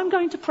 right, well, I'm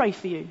going to pray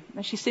for you.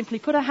 And she simply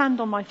put her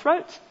hand on my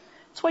throat.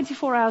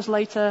 24 hours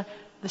later,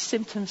 the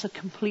symptoms had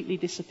completely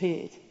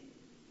disappeared.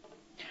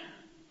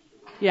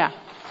 Yeah.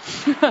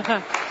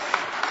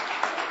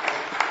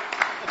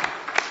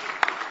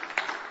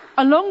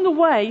 Along the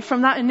way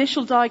from that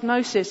initial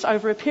diagnosis,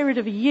 over a period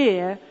of a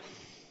year,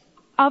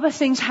 other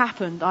things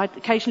happened. I'd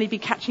occasionally be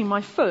catching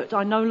my foot.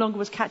 I no longer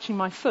was catching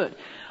my foot.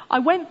 I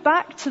went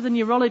back to the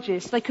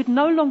neurologist. They could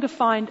no longer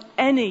find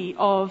any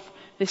of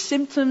the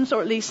symptoms,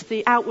 or at least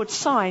the outward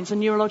signs,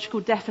 and neurological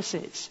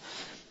deficits.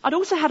 I'd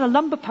also had a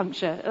lumbar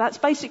puncture. That's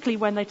basically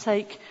when they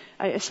take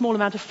a small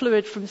amount of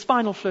fluid from the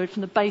spinal fluid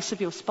from the base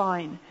of your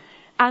spine.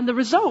 And the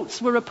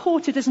results were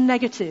reported as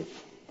negative.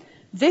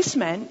 This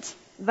meant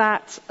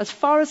that as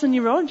far as the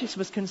neurologist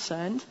was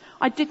concerned,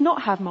 I did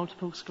not have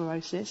multiple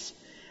sclerosis.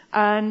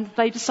 And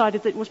they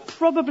decided that it was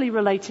probably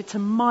related to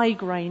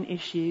migraine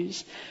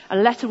issues. A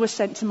letter was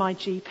sent to my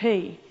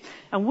GP.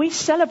 And we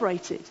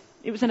celebrated.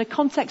 It was in a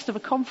context of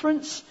a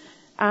conference.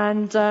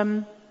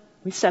 And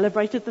we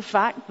celebrated the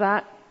fact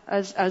that,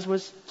 as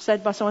was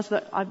said by someone,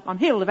 that I'm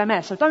healed of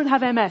MS. I don't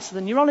have MS. So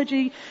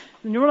the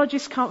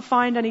neurologist can't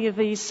find any of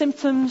these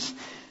symptoms.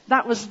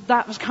 That was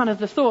kind of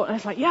the thought. And I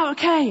was like, yeah,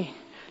 okay.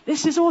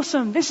 This is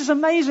awesome. This is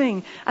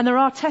amazing. And there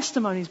are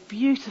testimonies,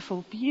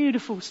 beautiful,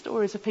 beautiful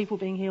stories of people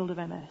being healed of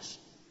MS.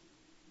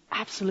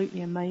 Absolutely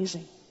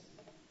amazing.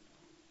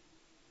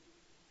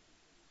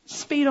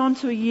 Speed on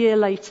to a year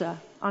later.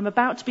 I'm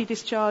about to be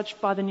discharged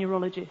by the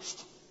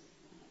neurologist.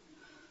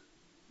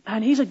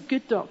 And he's a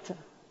good doctor.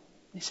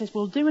 He says,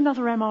 we'll do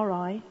another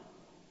MRI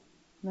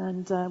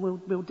and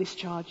we'll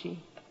discharge you.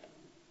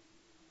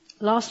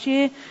 Last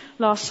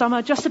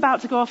summer, just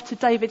about to go off to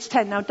David's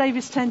Tent. Now,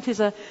 David's Tent is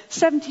a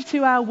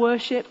 72-hour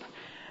worship,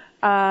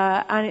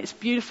 and it's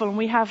beautiful. And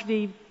we have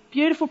the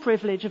beautiful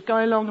privilege of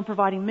going along and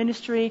providing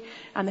ministry,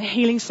 and the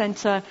Healing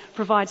Centre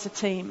provides a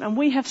team. And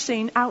we have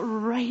seen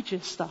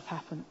outrageous stuff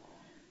happen.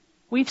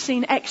 We've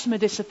seen eczema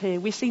disappear.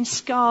 We've seen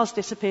scars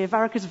disappear,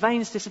 varicose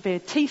veins disappear,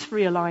 teeth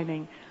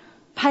realigning,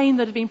 pain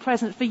that had been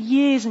present for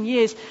years and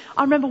years.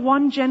 I remember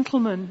one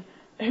gentleman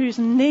whose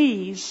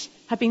knees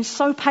had been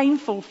so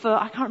painful for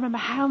I can't remember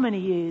how many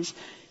years,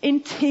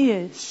 in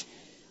tears,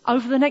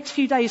 over the next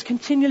few days,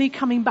 continually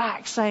coming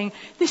back saying,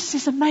 this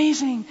is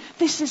amazing,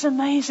 this is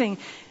amazing.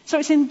 So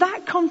it's in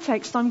that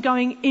context I'm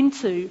going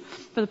into,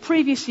 for the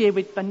previous year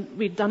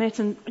we'd done it,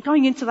 and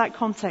going into that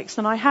context,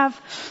 and I have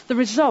the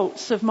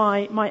results of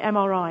my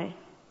MRI.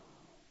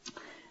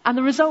 And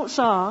the results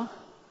are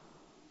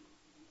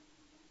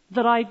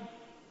that I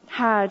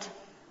had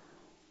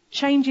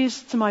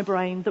changes to my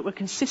brain that were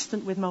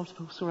consistent with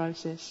multiple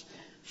sclerosis,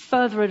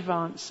 further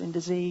advance in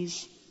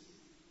disease,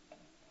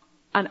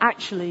 and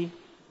actually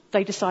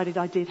they decided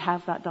I did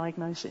have that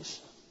diagnosis.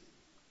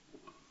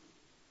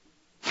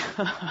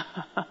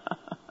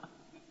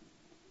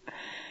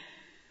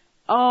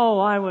 Oh,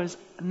 I was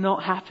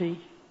not happy.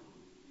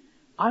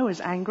 I was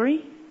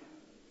angry.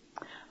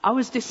 I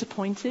was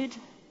disappointed.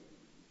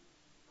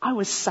 I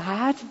was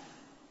sad.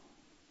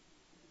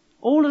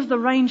 All of the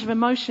range of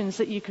emotions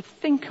that you could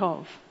think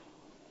of.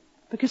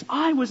 Because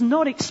I was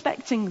not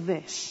expecting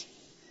this.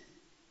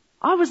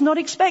 I was not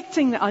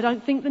expecting that. I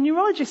don't think the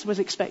neurologist was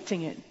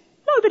expecting it.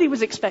 Nobody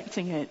was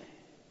expecting it.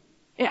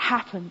 It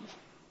happened.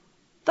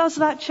 Does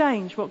that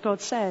change what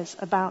God says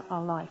about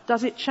our life?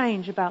 Does it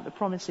change about the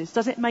promises?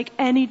 Does it make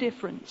any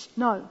difference?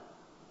 No.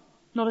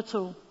 Not at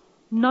all.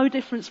 No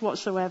difference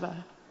whatsoever.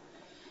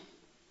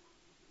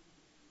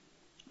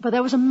 But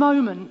there was a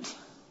moment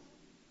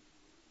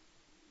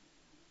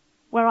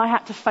where I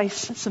had to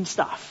face some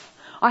stuff.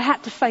 I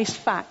had to face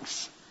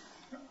facts.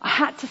 I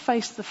had to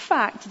face the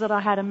fact that I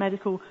had a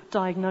medical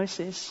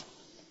diagnosis,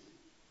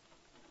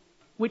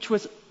 which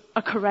was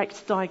a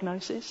correct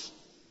diagnosis.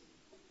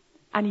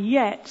 And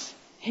yet,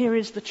 here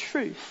is the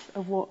truth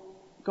of what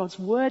God's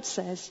word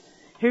says.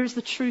 Here is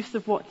the truth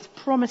of what the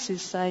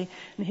promises say.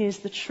 And here's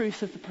the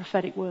truth of the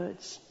prophetic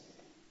words.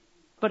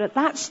 But at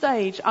that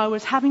stage, I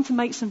was having to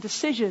make some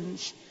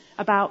decisions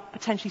about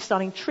potentially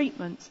starting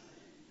treatment.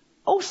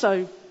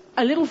 Also,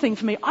 a little thing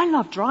for me, I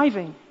love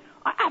driving.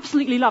 I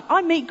absolutely love.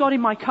 I meet God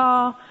in my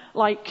car,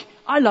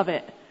 I love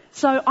it.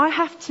 So I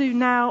had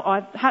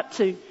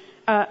to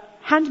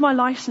hand my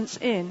license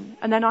in,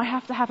 and then I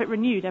have to have it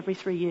renewed every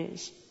 3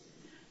 years.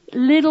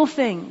 Little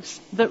things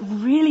that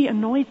really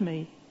annoyed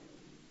me.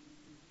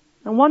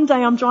 And one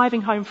day I'm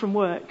driving home from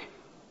work,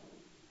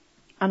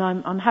 and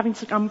I'm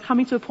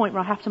coming to a point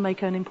where I have to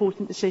make an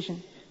important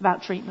decision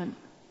about treatment.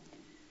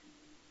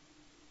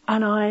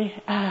 And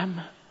I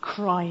am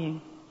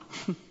crying.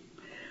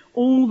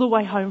 All the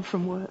way home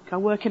from work. I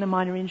work in a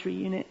minor injury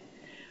unit.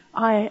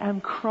 I am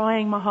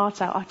crying my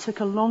heart out. I took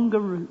a longer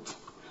route.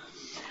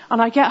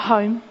 And I get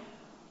home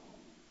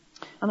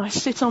and I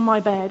sit on my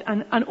bed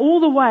and all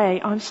the way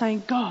I'm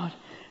saying, God,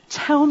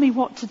 tell me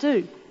what to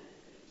do.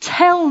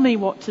 Tell me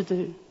what to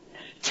do.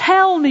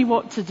 Tell me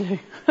what to do.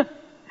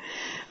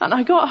 And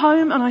I got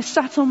home and I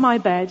sat on my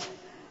bed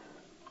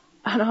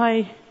and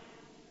I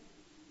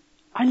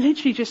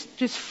literally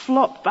just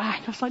flopped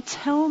back. I was like,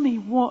 tell me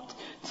what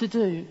to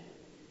do.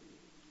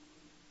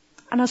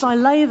 And as I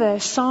lay there,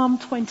 Psalm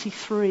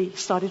 23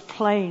 started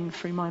playing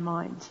through my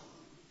mind.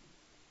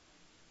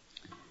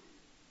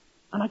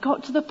 And I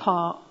got to the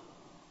part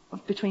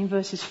of between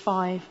verses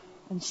 5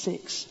 and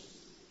 6.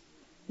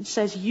 It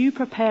says, you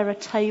prepare a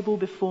table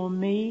before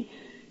me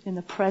in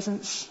the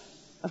presence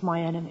of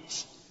my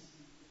enemies.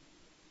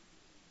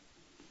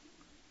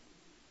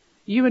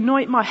 You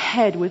anoint my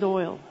head with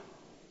oil.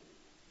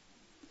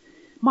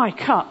 My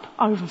cup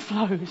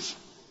overflows.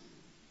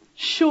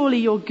 Surely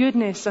your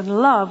goodness and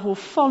love will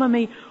follow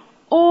me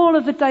all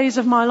of the days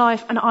of my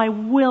life, and I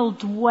will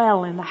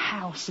dwell in the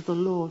house of the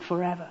Lord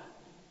forever.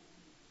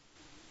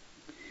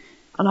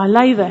 And I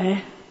lay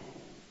there,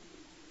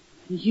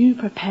 and you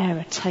prepare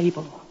a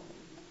table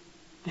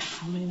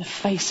before me in the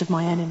face of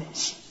my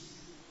enemies.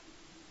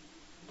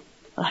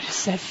 And I just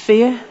said,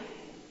 fear,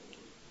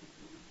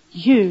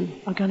 you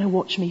are going to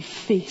watch me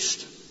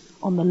feast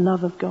on the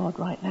love of God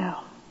right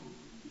now.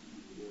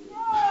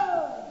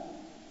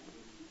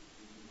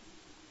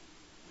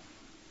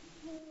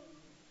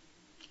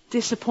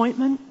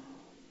 Disappointment,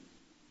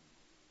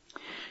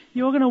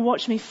 you're going to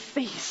watch me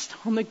feast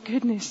on the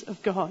goodness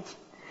of God.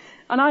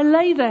 And I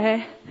lay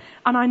there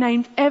and I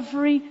named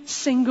every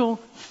single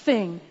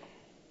thing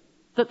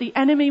that the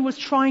enemy was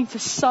trying to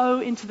sow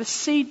into the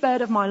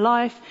seedbed of my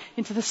life,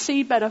 into the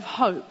seedbed of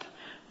hope,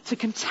 to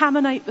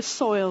contaminate the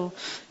soil,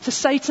 to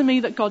say to me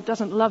that God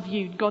doesn't love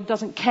you, God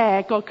doesn't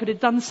care, God could have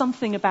done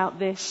something about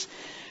this.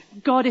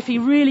 God, if he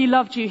really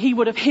loved you, he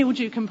would have healed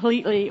you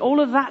completely. All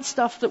of that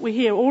stuff that we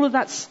hear, all of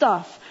that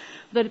stuff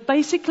that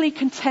basically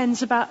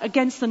contends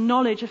against the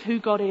knowledge of who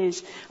God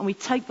is, and we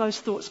take those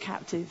thoughts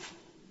captive.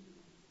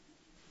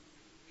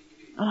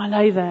 And I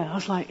lay there, I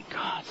was like,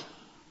 God,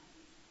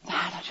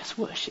 Dad, I just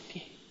worship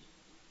you.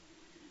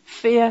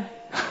 Fear.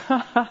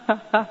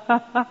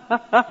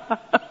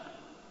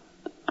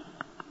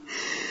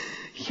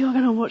 You're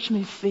going to watch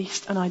me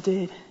feast, and I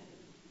did.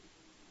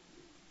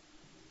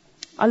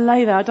 I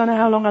lay there, I don't know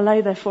how long I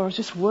lay there for, I was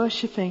just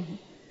worshipping,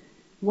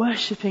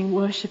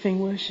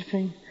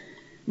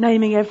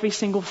 naming every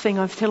single thing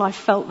until I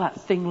felt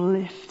that thing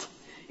lift,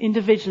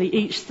 individually,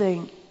 each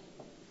thing.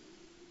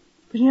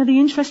 But you know, the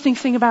interesting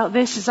thing about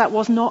this is that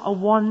was not a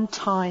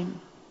one-time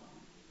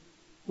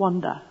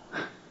wonder.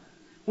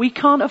 We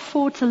can't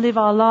afford to live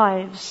our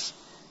lives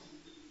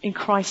in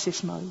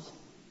crisis mode.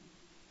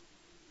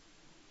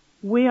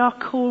 We are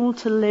called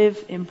to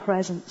live in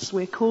presence.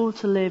 We're called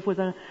to live with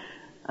an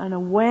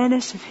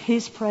awareness of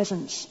his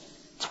presence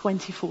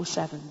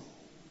 24/7.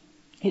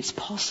 It's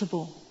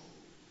possible.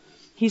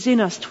 He's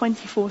in us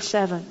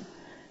 24/7.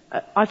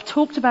 I've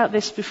talked about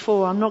this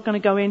before. I'm not going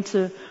to go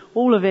into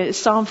all of it. It's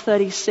Psalm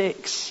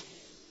 36,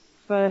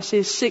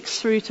 verses 6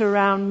 through to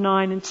around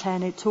 9 and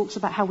 10. It talks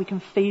about how we can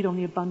feed on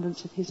the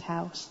abundance of his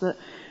house. That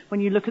when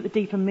you look at the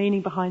deeper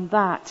meaning behind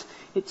that,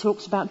 it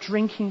talks about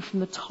drinking from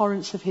the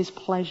torrents of his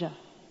pleasure.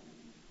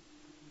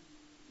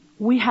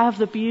 We have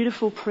the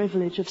beautiful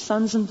privilege of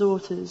sons and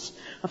daughters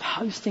of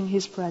hosting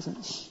his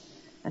presence.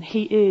 And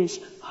he is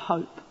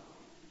hope.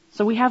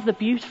 So we have the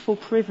beautiful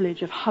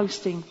privilege of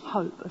hosting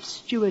hope, of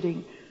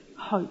stewarding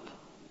hope.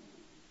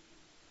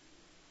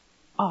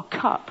 Our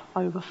cup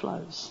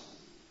overflows.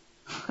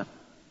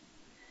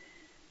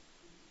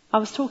 I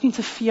was talking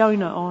to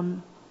Fiona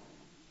on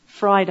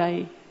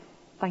Friday.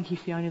 Thank you,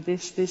 Fiona.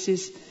 This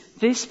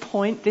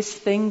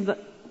thing that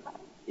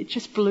it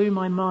just blew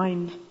my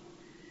mind.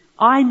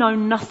 I know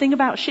nothing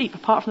about sheep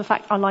apart from the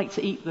fact I like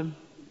to eat them.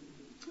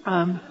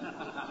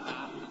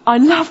 I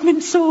love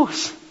mint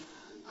sauce.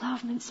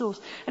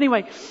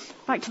 Anyway,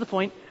 back to the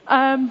point.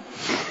 I'm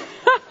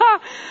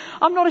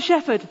not a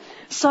shepherd.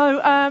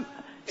 So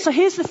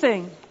here's the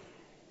thing.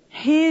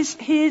 Here's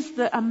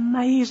the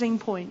amazing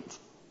point.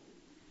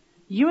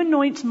 You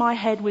anoint my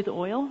head with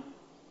oil.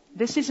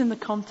 This is in the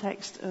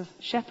context of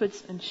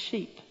shepherds and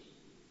sheep.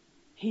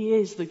 He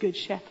is the good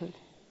shepherd.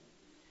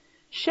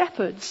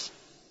 Shepherds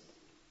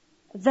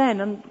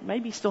then, and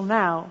maybe still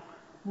now,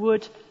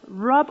 would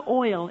rub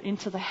oil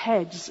into the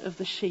heads of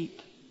the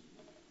sheep.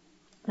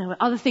 Now,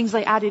 other things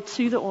they added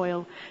to the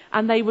oil,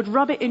 and they would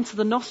rub it into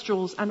the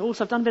nostrils, and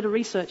also, I've done a bit of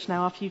research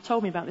now after you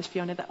told me about this,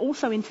 Fiona, that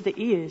also into the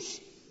ears.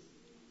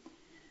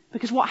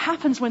 Because what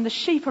happens when the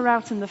sheep are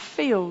out in the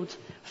field,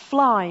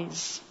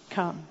 flies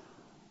come.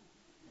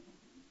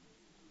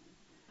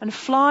 And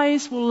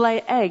flies will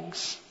lay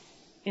eggs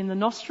in the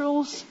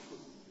nostrils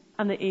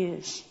and the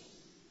ears.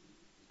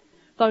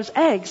 Those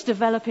eggs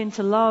develop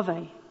into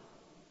larvae.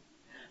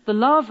 The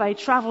larvae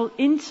travel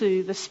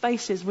into the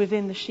spaces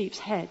within the sheep's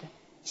head,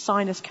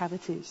 sinus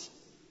cavities.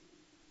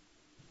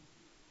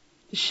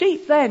 The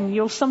sheep then,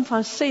 you'll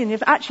sometimes see, and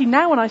if actually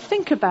now when I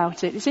think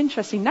about it, it's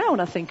interesting, now when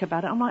I think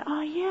about it, I'm like,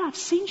 oh yeah, I've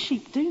seen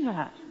sheep do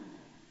that.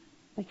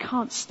 They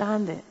can't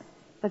stand it.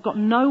 They've got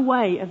no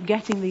way of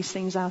getting these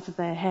things out of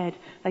their head.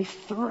 They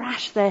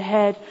thrash their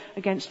head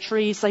against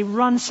trees. They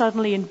run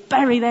suddenly and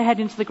bury their head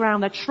into the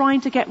ground. They're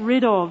trying to get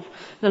rid of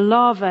the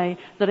larvae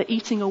that are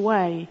eating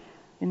away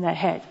in their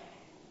head.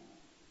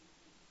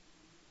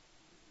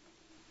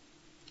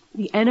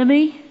 The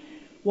enemy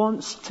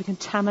wants to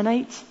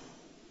contaminate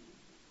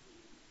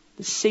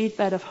the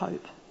seedbed of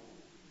hope.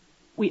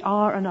 We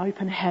are an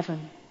open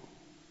heaven.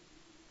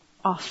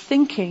 Our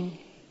thinking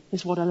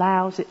is what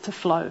allows it to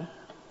flow.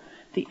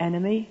 The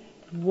enemy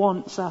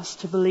wants us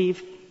to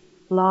believe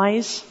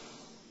lies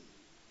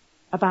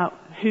about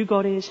who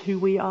God is, who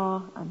we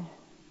are, and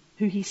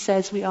who he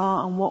says we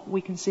are, and what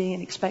we can see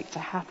and expect to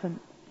happen.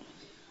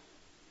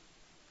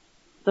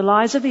 The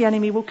lies of the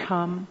enemy will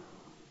come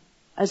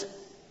as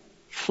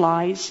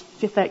flies,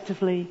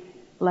 effectively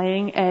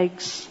laying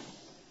eggs,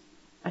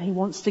 and he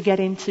wants to get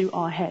into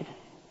our head.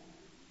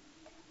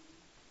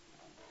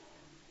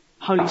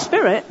 Holy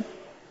Spirit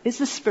is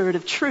the Spirit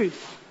of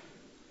truth.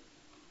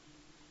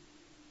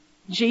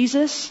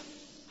 Jesus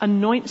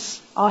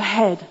anoints our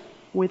head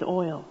with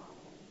oil.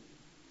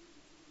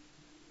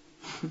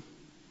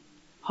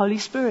 Holy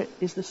Spirit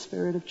is the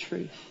Spirit of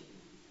truth.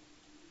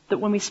 That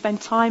when we spend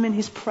time in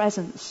his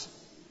presence,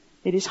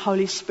 it is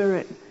Holy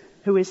Spirit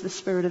who is the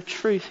Spirit of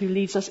truth, who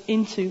leads us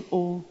into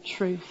all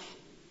truth.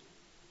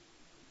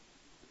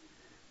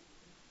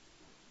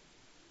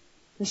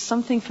 There's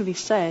something to be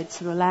said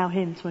to allow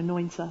him to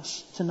anoint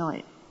us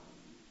tonight.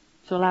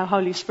 To allow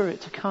Holy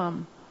Spirit to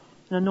come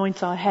and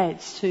anoint our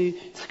heads, to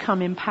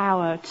come in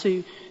power,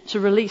 to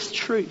release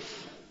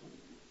truth.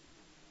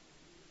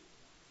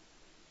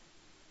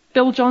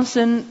 Bill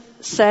Johnson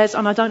says,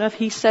 and I don't know if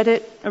he said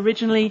it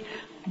originally,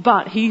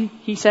 but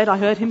he said, I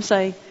heard him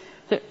say,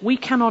 that we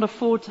cannot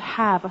afford to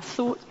have a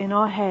thought in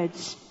our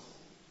heads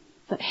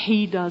that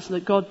he does,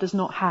 that God does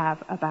not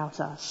have about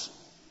us.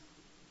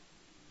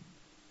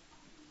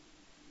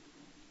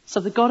 So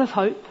the God of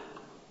hope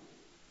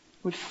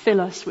would fill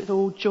us with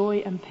all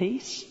joy and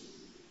peace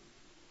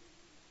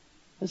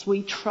as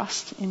we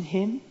trust in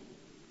him,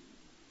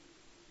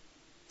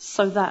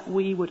 so that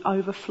we would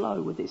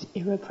overflow with his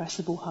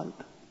irrepressible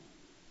hope.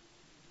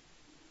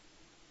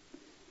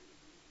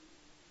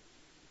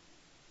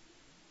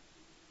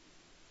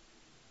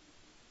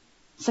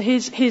 So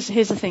here's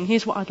the thing.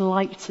 Here's what I'd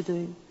like to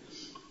do.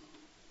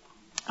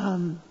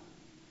 I've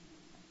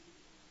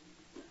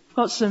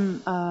got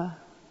some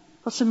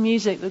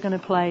music they're going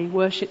to play,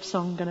 worship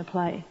song going to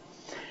play.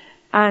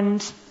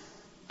 And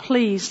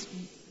please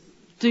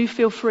do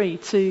feel free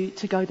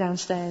to go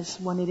downstairs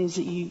when it is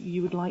that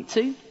you would like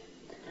to.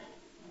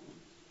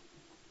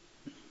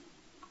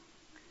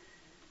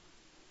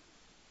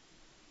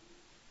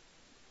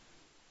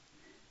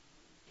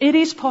 It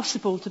is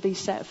possible to be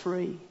set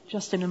free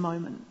just in a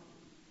moment.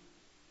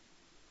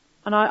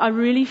 And I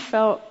really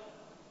felt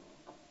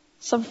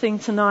something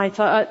tonight.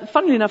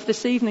 Funnily enough,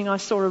 this evening I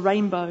saw a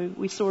rainbow.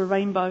 We saw a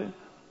rainbow.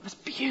 It was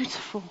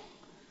beautiful.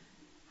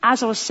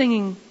 As I was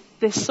singing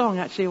this song,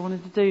 actually, I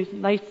wanted to do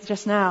late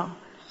just now.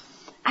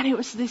 And it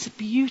was this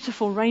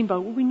beautiful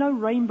rainbow. Well, we know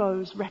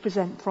rainbows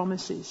represent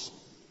promises.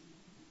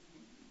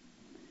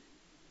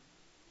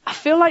 I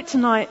feel like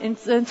tonight,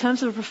 in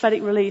terms of a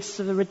prophetic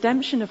release of the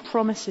redemption of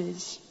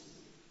promises,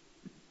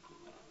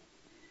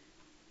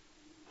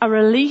 a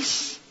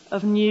release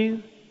of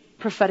new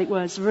prophetic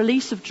words, a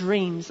release of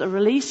dreams, a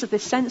release of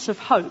this sense of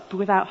hope.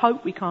 Without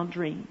hope, we can't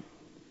dream.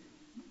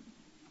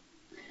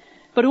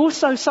 But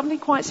also something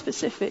quite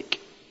specific.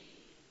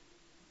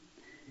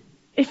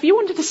 If you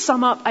wanted to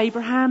sum up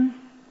Abraham,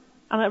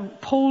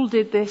 and Paul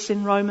did this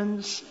in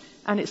Romans,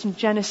 and it's in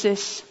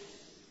Genesis,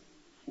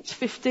 it's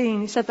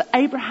 15, he said that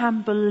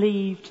Abraham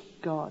believed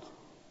God,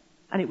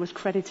 and it was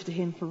credited to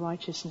him for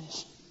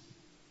righteousness.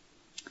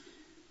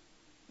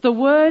 The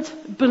word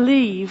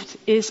believed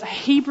is a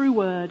Hebrew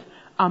word,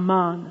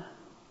 aman,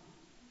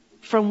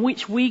 from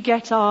which we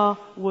get our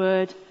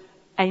word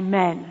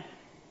amen.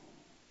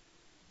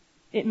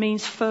 It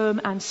means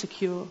firm and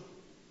secure.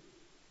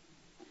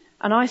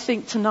 And I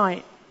think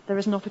tonight there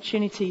is an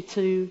opportunity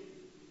to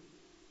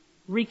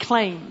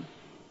reclaim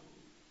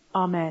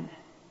amen.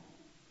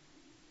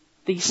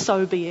 The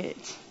so be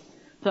it.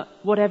 That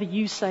whatever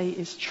you say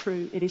is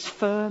true. It is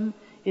firm.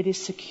 It is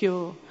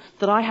secure.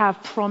 That I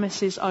have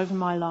promises over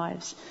my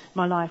life.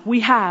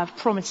 We have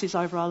promises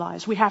over our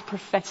lives. We have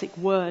prophetic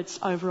words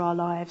over our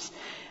lives.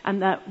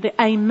 And that the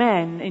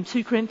amen in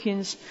 2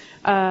 Corinthians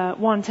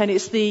 1:10,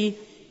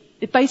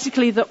 it's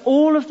basically that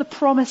all of the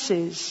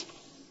promises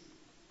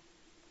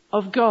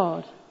of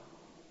God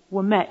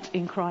were met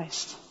in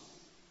Christ.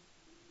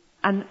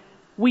 And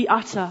we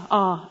utter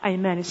our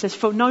amen. It says,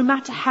 for no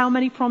matter how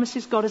many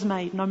promises God has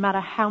made, no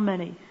matter how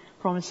many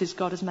promises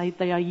God has made,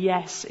 they are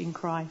yes in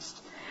Christ.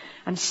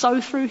 And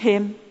so through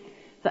him,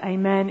 the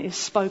amen is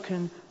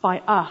spoken by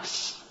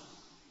us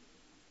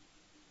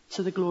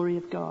to the glory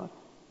of God.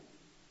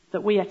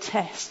 That we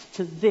attest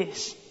to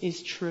this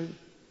is true.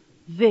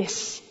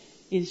 This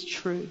is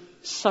true.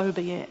 So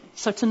be it.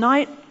 So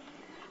tonight,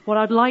 what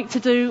I'd like to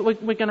do,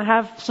 we're going to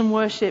have some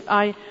worship.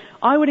 I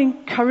would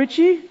encourage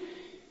you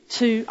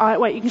to,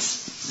 you can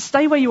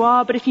stay where you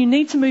are, but if you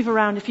need to move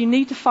around, if you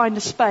need to find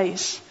a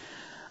space,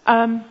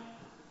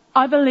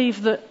 I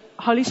believe that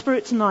Holy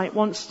Spirit tonight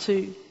wants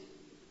to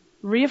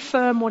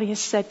reaffirm what he has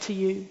said to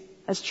you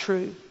as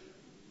true.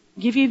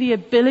 Give you the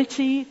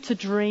ability to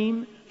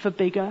dream for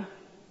bigger.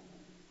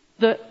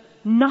 That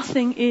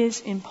nothing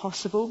is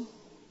impossible.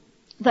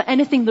 That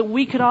anything that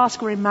we could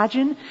ask or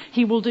imagine,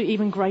 he will do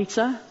even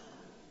greater.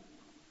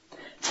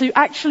 To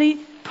actually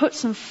put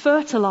some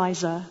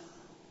fertilizer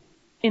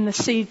in the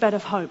seedbed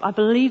of hope. I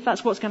believe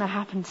that's what's going to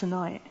happen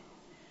tonight.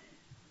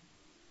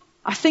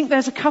 I think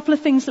there's a couple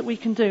of things that we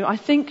can do. I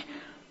think,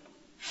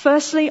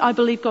 firstly, I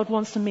believe God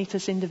wants to meet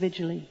us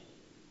individually.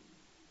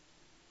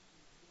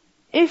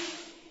 If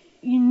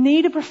you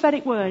need a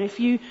prophetic word, if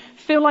you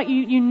feel like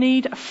you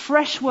need a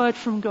fresh word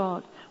from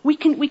God, we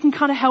can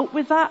kind of help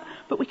with that,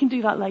 but we can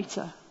do that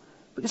later.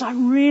 Because I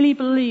really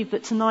believe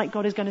that tonight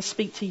God is going to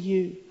speak to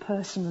you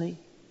personally.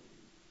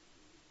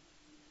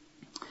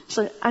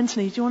 So,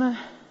 Anthony, do you want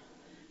to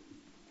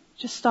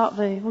just start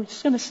we're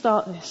just going to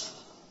start this.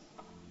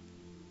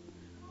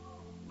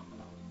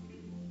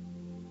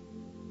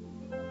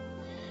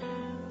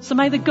 So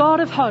may the God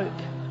of hope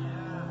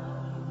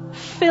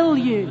fill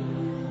you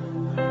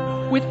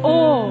with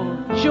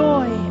all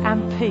joy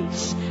and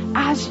peace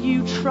as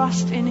you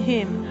trust in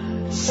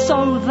him,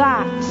 so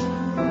that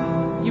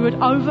you would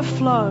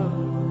overflow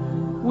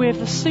with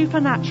the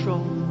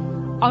supernatural,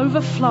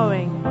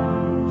 overflowing,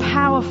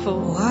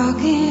 powerful,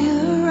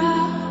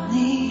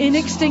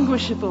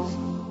 inextinguishable,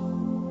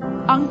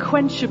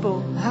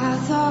 unquenchable,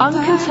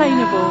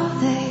 uncontainable,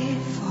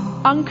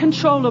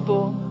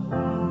 uncontrollable,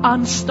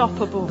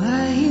 unstoppable,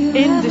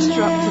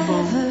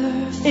 indestructible,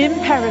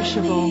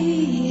 imperishable,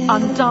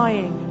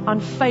 undying,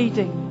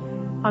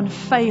 unfading,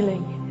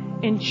 unfailing,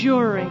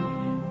 enduring,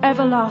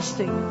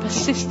 everlasting,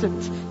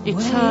 persistent,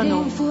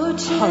 eternal hope.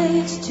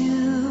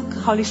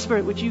 Holy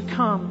Spirit, would you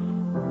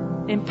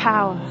come in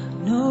power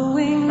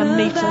and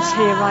meet us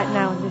here right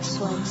now in this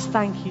place?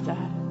 Thank you,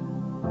 Dad.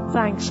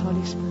 Thanks,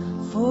 Holy Spirit.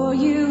 For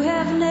you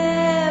have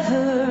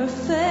never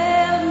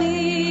failed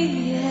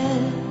me.